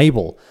wasn't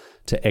able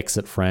to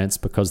exit France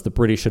because the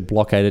British had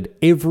blockaded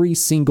every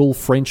single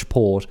French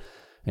port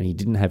and he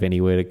didn't have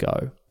anywhere to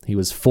go. He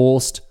was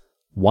forced,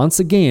 once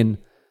again,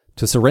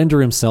 to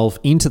surrender himself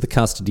into the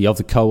custody of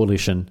the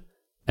coalition,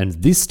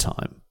 and this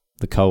time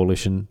the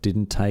coalition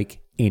didn't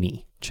take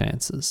any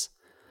chances.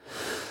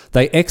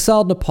 They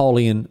exiled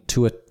Napoleon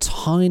to a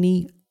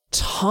tiny,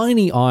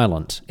 tiny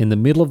island in the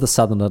middle of the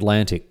southern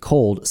Atlantic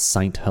called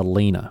St.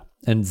 Helena.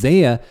 And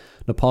there,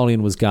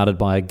 Napoleon was guarded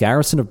by a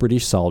garrison of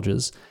British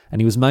soldiers,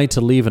 and he was made to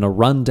live in a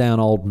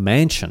run-down old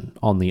mansion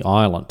on the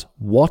island.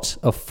 What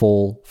a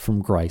fall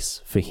from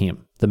grace for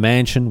him. The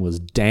mansion was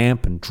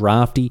damp and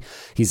drafty.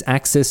 His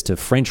access to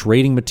French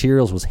reading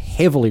materials was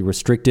heavily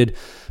restricted.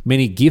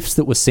 Many gifts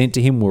that were sent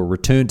to him were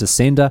returned to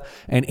sender,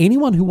 and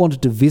anyone who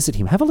wanted to visit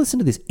him, have a listen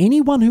to this,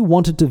 anyone who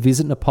wanted to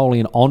visit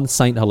Napoleon on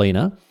St.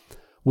 Helena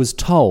was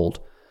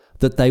told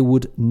that they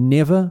would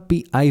never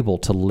be able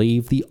to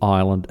leave the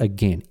island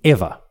again,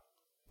 ever.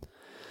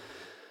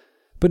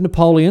 But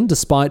Napoleon,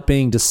 despite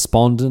being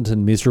despondent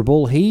and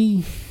miserable,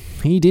 he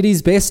did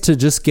his best to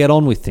just get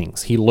on with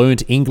things. He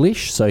learnt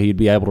English, so he'd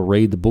be able to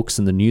read the books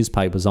and the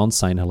newspapers on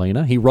St.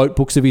 Helena. He wrote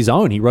books of his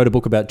own. He wrote a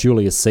book about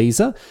Julius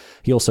Caesar.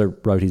 He also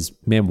wrote his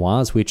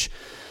memoirs, which,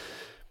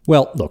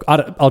 well, look,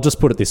 I'll just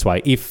put it this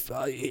way.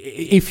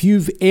 If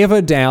you've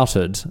ever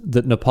doubted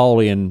that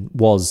Napoleon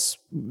was,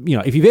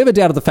 if you've ever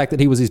doubted the fact that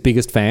he was his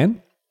biggest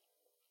fan,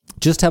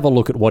 just have a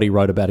look at what he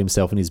wrote about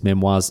himself in his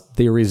memoirs.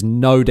 There is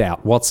no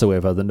doubt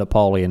whatsoever that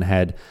Napoleon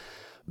had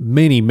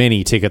many,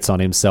 many tickets on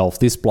himself.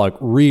 This bloke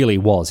really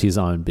was his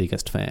own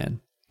biggest fan.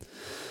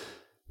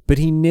 But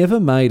he never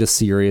made a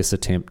serious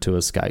attempt to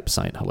escape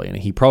St. Helena.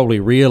 He probably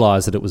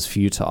realised that it was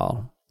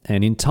futile.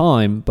 And in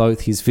time,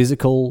 both his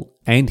physical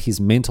and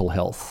his mental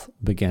health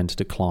began to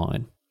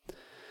decline.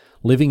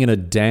 Living in a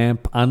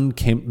damp,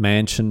 unkempt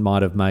mansion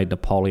might have made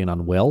Napoleon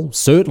unwell.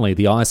 Certainly,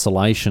 the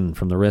isolation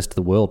from the rest of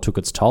the world took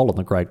its toll on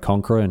the great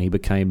conqueror, and he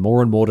became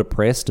more and more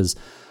depressed as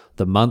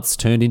the months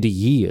turned into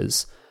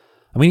years.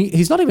 I mean,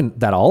 he's not even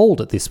that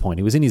old at this point.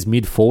 He was in his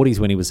mid-40s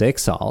when he was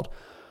exiled.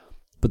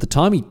 But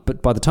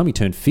by the time he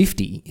turned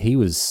 50, he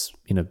was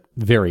in a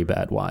very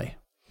bad way.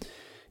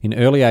 In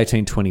early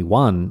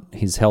 1821,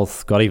 his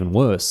health got even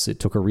worse. It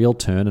took a real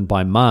turn, and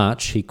by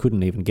March, he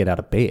couldn't even get out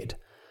of bed.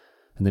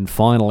 And then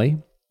finally,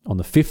 on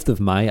the 5th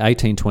of May,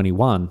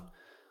 1821,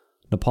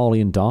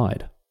 Napoleon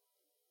died.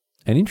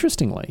 And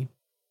interestingly,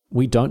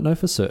 we don't know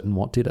for certain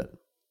what did it.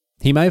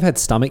 He may have had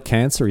stomach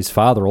cancer. His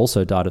father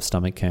also died of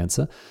stomach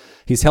cancer.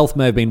 His health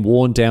may have been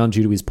worn down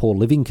due to his poor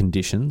living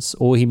conditions,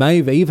 or he may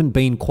have even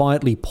been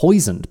quietly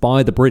poisoned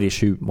by the British,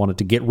 who wanted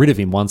to get rid of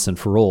him once and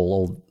for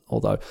all,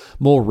 although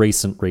more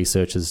recent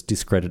research has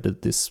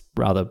discredited this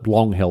rather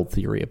long-held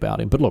theory about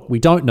him. But look, we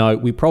don't know.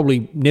 We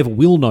probably never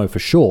will know for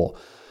sure.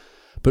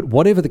 But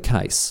whatever the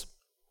case,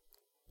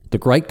 the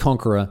great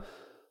conqueror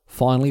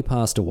finally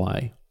passed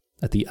away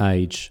at the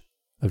age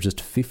of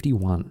just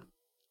 51.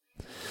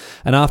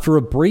 And after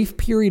a brief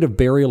period of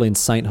burial in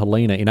St.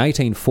 Helena in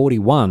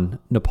 1841,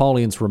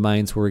 Napoleon's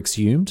remains were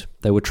exhumed.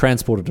 They were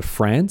transported to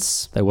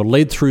France. They were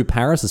led through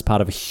Paris as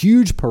part of a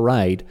huge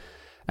parade,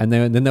 and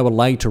then they were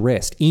laid to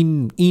rest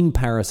in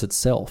Paris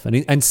itself.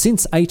 And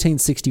since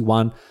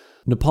 1861,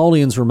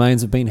 Napoleon's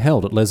remains have been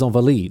held at Les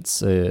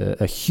Invalides,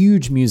 a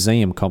huge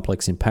museum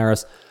complex in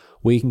Paris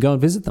where you can go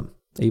and visit them,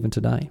 even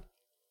today.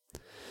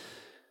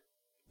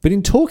 But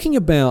in talking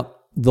about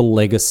the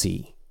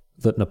legacy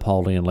that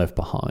Napoleon left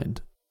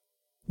behind,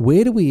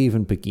 where do we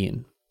even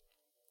begin?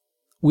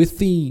 With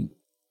the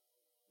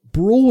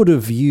broader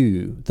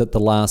view that the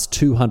last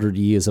 200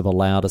 years have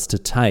allowed us to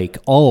take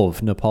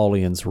of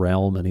Napoleon's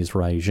realm and his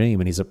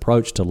regime and his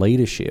approach to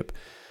leadership,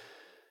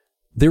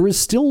 there is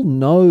still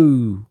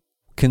no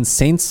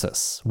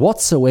consensus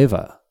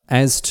whatsoever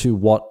as to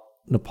what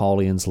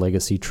Napoleon's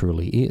legacy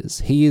truly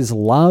is. He is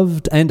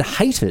loved and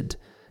hated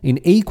in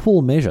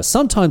equal measure,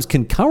 sometimes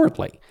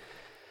concurrently.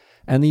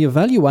 And the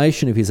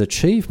evaluation of his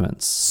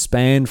achievements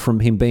spanned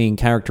from him being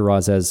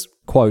characterised as,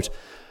 quote,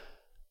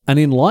 an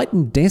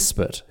enlightened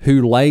despot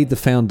who laid the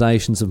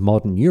foundations of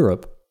modern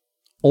Europe,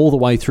 all the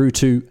way through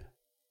to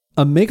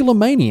a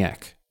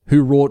megalomaniac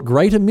who wrought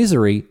greater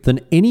misery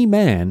than any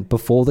man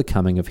before the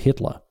coming of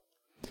Hitler.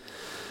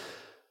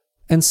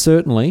 And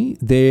certainly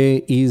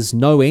there is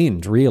no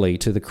end, really,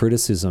 to the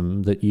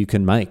criticism that you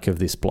can make of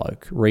this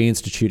bloke,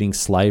 reinstituting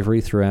slavery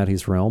throughout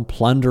his realm,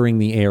 plundering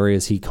the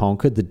areas he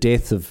conquered, the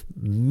death of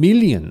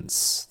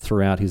millions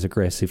throughout his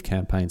aggressive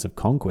campaigns of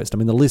conquest. I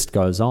mean, the list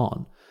goes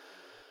on.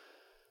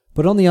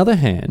 But on the other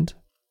hand,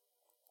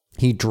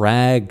 he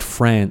dragged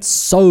France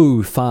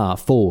so far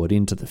forward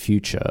into the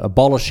future,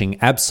 abolishing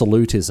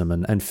absolutism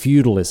and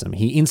feudalism.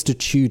 He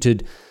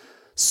instituted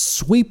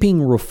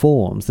sweeping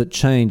reforms that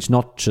changed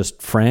not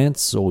just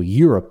France or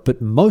Europe,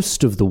 but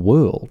most of the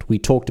world. We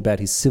talked about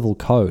his civil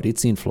code,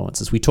 its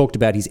influences. We talked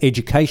about his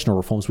educational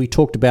reforms. We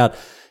talked about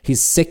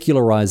his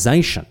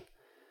secularization.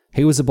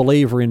 He was a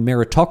believer in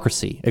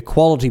meritocracy,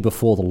 equality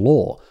before the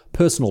law,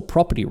 personal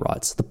property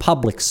rights, the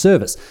public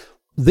service.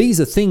 These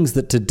are things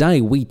that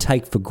today we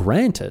take for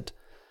granted,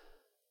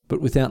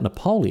 but without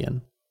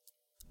Napoleon,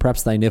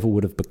 perhaps they never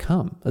would have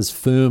become as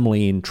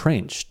firmly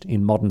entrenched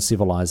in modern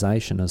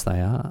civilization as they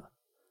are.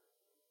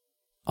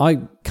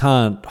 I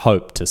can't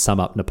hope to sum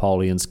up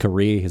Napoleon's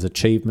career, his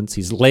achievements,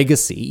 his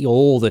legacy,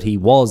 all that he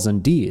was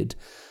and did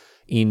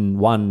in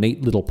one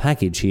neat little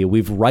package here.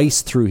 We've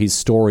raced through his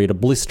story at a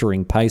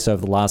blistering pace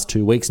over the last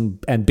 2 weeks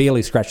and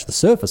barely scratched the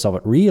surface of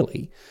it,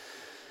 really.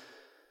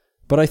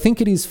 But I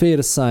think it is fair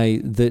to say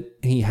that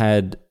he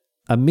had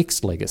a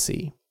mixed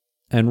legacy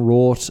and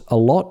wrought a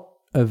lot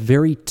of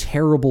very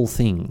terrible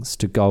things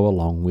to go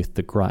along with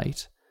the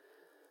great.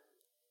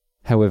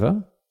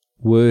 However,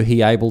 were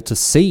he able to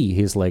see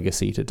his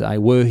legacy today?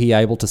 Were he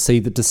able to see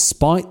that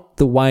despite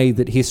the way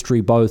that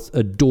history both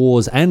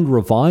adores and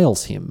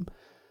reviles him,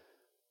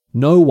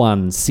 no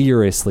one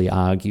seriously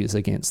argues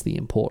against the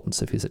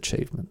importance of his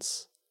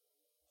achievements?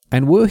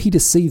 And were he to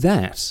see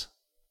that,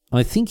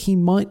 I think he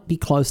might be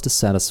close to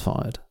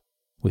satisfied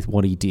with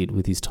what he did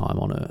with his time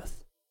on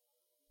Earth.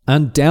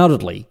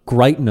 Undoubtedly,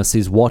 greatness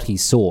is what he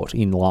sought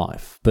in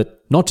life,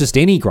 but not just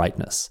any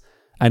greatness,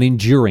 an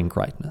enduring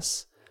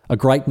greatness, a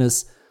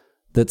greatness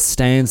that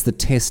stands the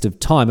test of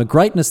time, a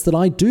greatness that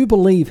I do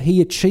believe he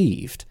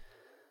achieved.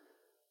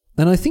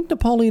 And I think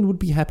Napoleon would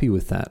be happy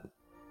with that,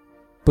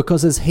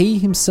 because as he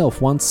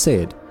himself once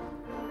said,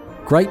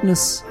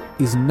 greatness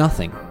is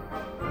nothing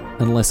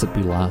unless it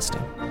be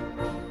lasting.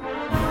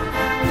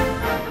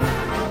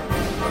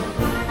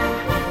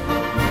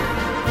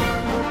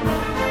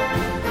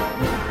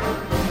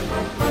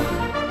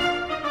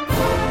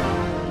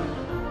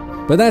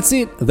 But that's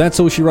it. That's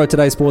all she wrote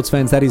today, sports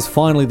fans. That is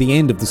finally the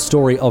end of the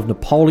story of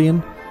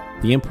Napoleon,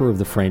 the Emperor of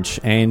the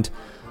French. And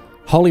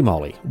holy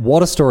moly,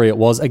 what a story it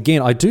was.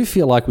 Again, I do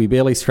feel like we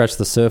barely scratched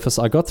the surface.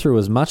 I got through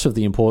as much of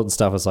the important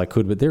stuff as I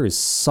could, but there is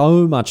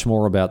so much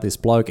more about this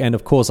bloke. And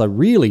of course, I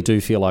really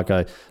do feel like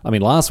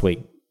last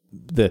week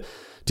did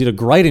a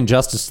great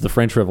injustice to the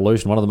French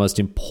Revolution, one of the most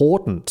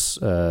important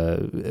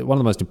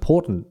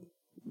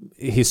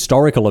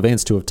historical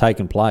events to have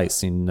taken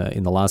place in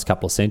the last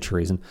couple of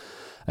centuries. And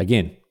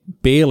again,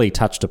 barely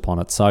touched upon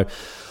it. So,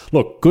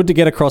 look, good to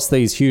get across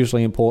these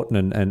hugely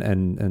important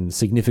and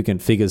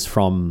significant figures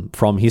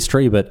from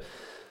history, but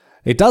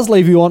it does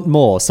leave you wanting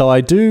more. So I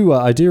do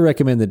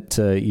recommend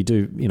that you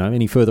do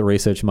any further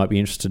research you might be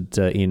interested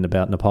in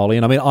about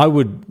Napoleon. I mean, I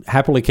would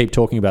happily keep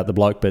talking about the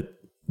bloke, but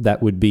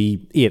that would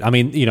be it. I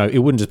mean, it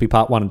wouldn't just be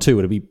part 1 and 2.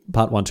 It would be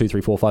part 1, 2,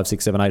 3, 4, 5,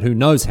 6, 7, 8. Who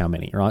knows how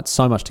many, right?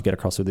 So much to get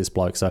across with this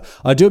bloke. So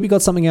I do hope you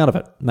got something out of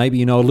it. Maybe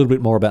you know a little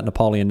bit more about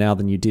Napoleon now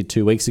than you did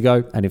 2 weeks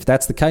ago. And if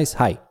that's the case,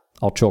 hey,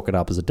 I'll chalk it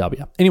up as a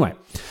W. Anyway,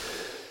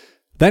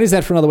 that is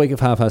that for another week of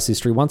Half-Assed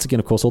History. Once again,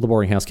 of course, all the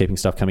boring housekeeping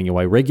stuff coming your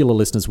way. Regular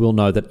listeners will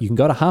know that you can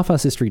go to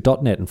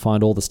halfassedhistory.net and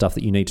find all the stuff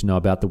that you need to know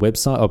about the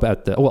website.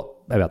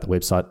 About the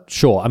website.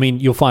 Sure. I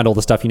mean, you'll find all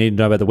the stuff you need to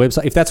know about the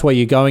website. If that's where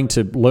you're going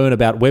to learn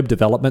about web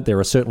development, there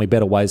are certainly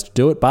better ways to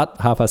do it. But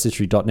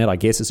halfassedhistory.net, I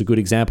guess, is a good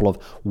example of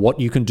what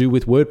you can do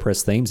with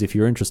WordPress themes if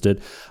you're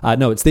interested.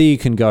 No, it's there you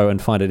can go and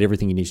find out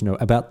everything you need to know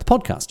about the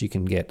podcast. You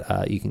can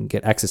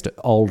get access to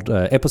old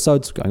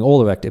episodes, going all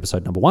the way back to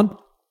episode number 1.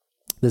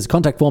 There's a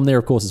contact form there,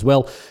 of course, as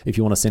well, if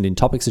you want to send in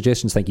topic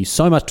suggestions. Thank you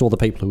so much to all the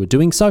people who are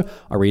doing so.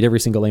 I read every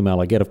single email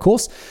I get, of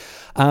course.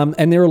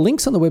 And there are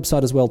links on the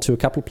website as well to a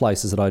couple of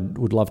places that I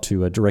would love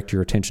to direct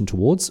your attention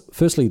towards.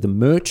 Firstly, the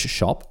merch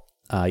shop.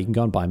 You can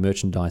go and buy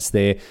merchandise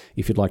there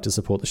if you'd like to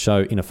support the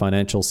show in a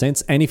financial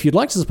sense. And if you'd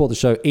like to support the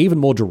show even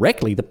more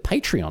directly, the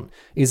Patreon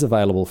is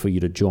available for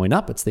you to join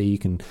up. It's there you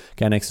can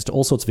gain access to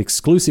all sorts of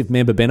exclusive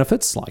member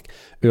benefits like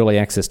early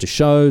access to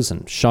shows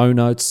and show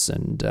notes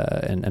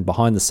and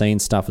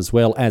behind-the-scenes stuff, as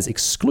well as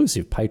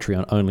exclusive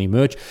Patreon-only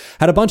merch.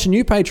 Had a bunch of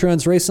new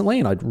Patreons recently,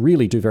 and I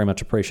really do very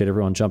much appreciate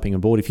everyone jumping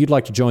on board. If you'd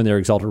like to join their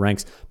exalted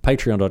ranks,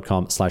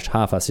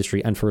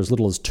 patreon.com/halfassedhistory, and for as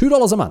little as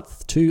 $2 a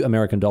month, $2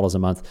 American a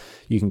month,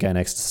 you can gain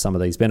access to some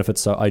of these benefits.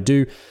 So I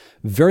do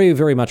very,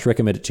 very much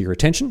recommend it to your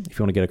attention. If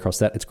you want to get across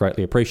that, it's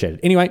greatly appreciated.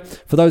 Anyway,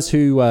 for those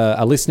who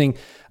are listening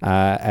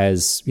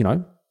as,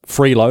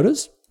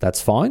 freeloaders,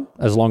 that's fine,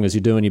 as long as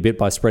you're doing your bit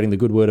by spreading the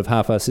good word of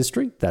Half-Assed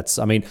History.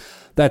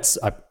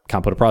 I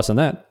can't put a price on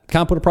that.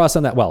 Can't put a price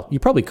on that. Well, you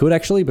probably could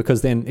actually,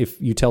 because then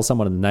if you tell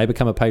someone and they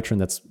become a patron,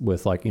 that's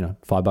worth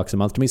 $5 a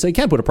month to me. So you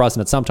can put a price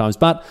on it sometimes,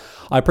 but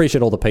I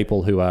appreciate all the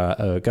people who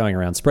are going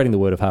around spreading the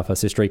word of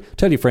Half-Assed History.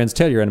 Tell your friends,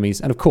 tell your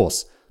enemies, and of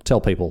course, tell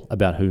people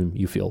about whom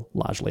you feel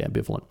largely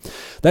ambivalent.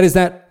 That is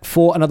that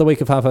for another week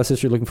of Half-Assed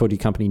History. Looking forward to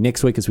your company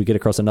next week as we get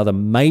across another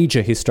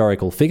major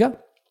historical figure.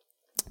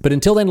 But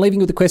until then, leaving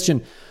with the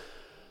question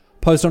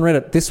posed on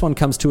Reddit. This one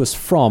comes to us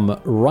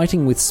from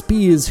Writing with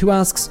Spears, who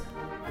asks,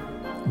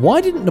 why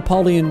didn't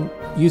Napoleon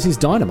use his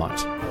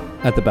dynamite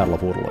at the Battle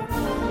of Waterloo?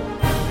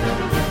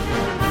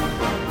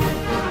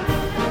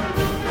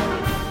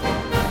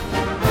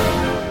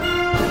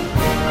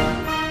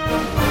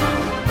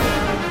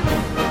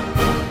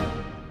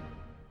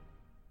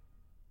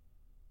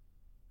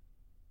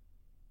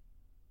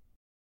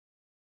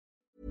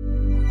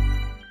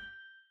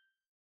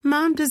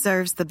 Mom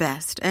deserves the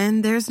best,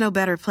 and there's no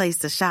better place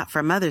to shop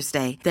for Mother's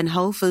Day than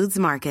Whole Foods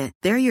Market.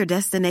 They're your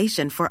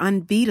destination for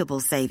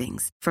unbeatable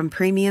savings, from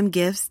premium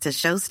gifts to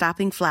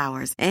show-stopping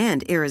flowers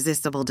and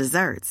irresistible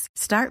desserts.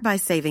 Start by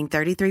saving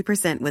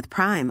 33% with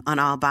Prime on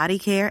all body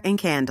care and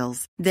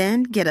candles.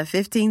 Then get a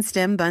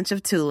 15-stem bunch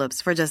of tulips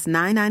for just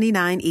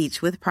 $9.99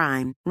 each with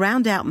Prime.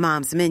 Round out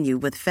Mom's menu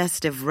with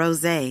festive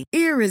rosé,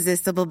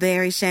 irresistible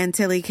berry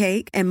chantilly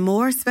cake, and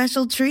more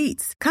special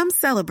treats. Come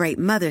celebrate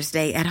Mother's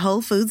Day at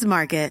Whole Foods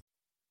Market.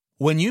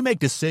 When you make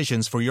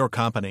decisions for your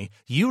company,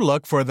 you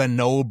look for the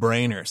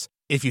no-brainers.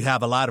 If you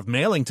have a lot of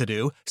mailing to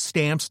do,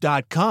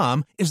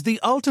 Stamps.com is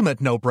the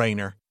ultimate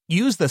no-brainer.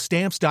 Use the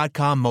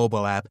Stamps.com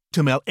mobile app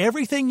to mail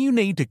everything you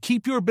need to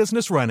keep your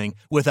business running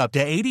with up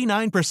to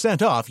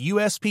 89% off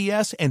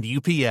USPS and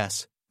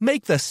UPS.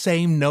 Make the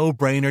same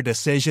no-brainer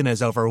decision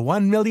as over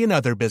 1 million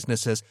other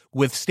businesses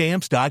with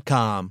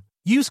Stamps.com.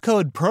 Use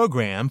code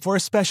PROGRAM for a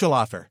special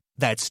offer.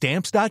 That's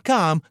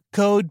Stamps.com,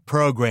 code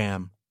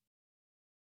PROGRAM.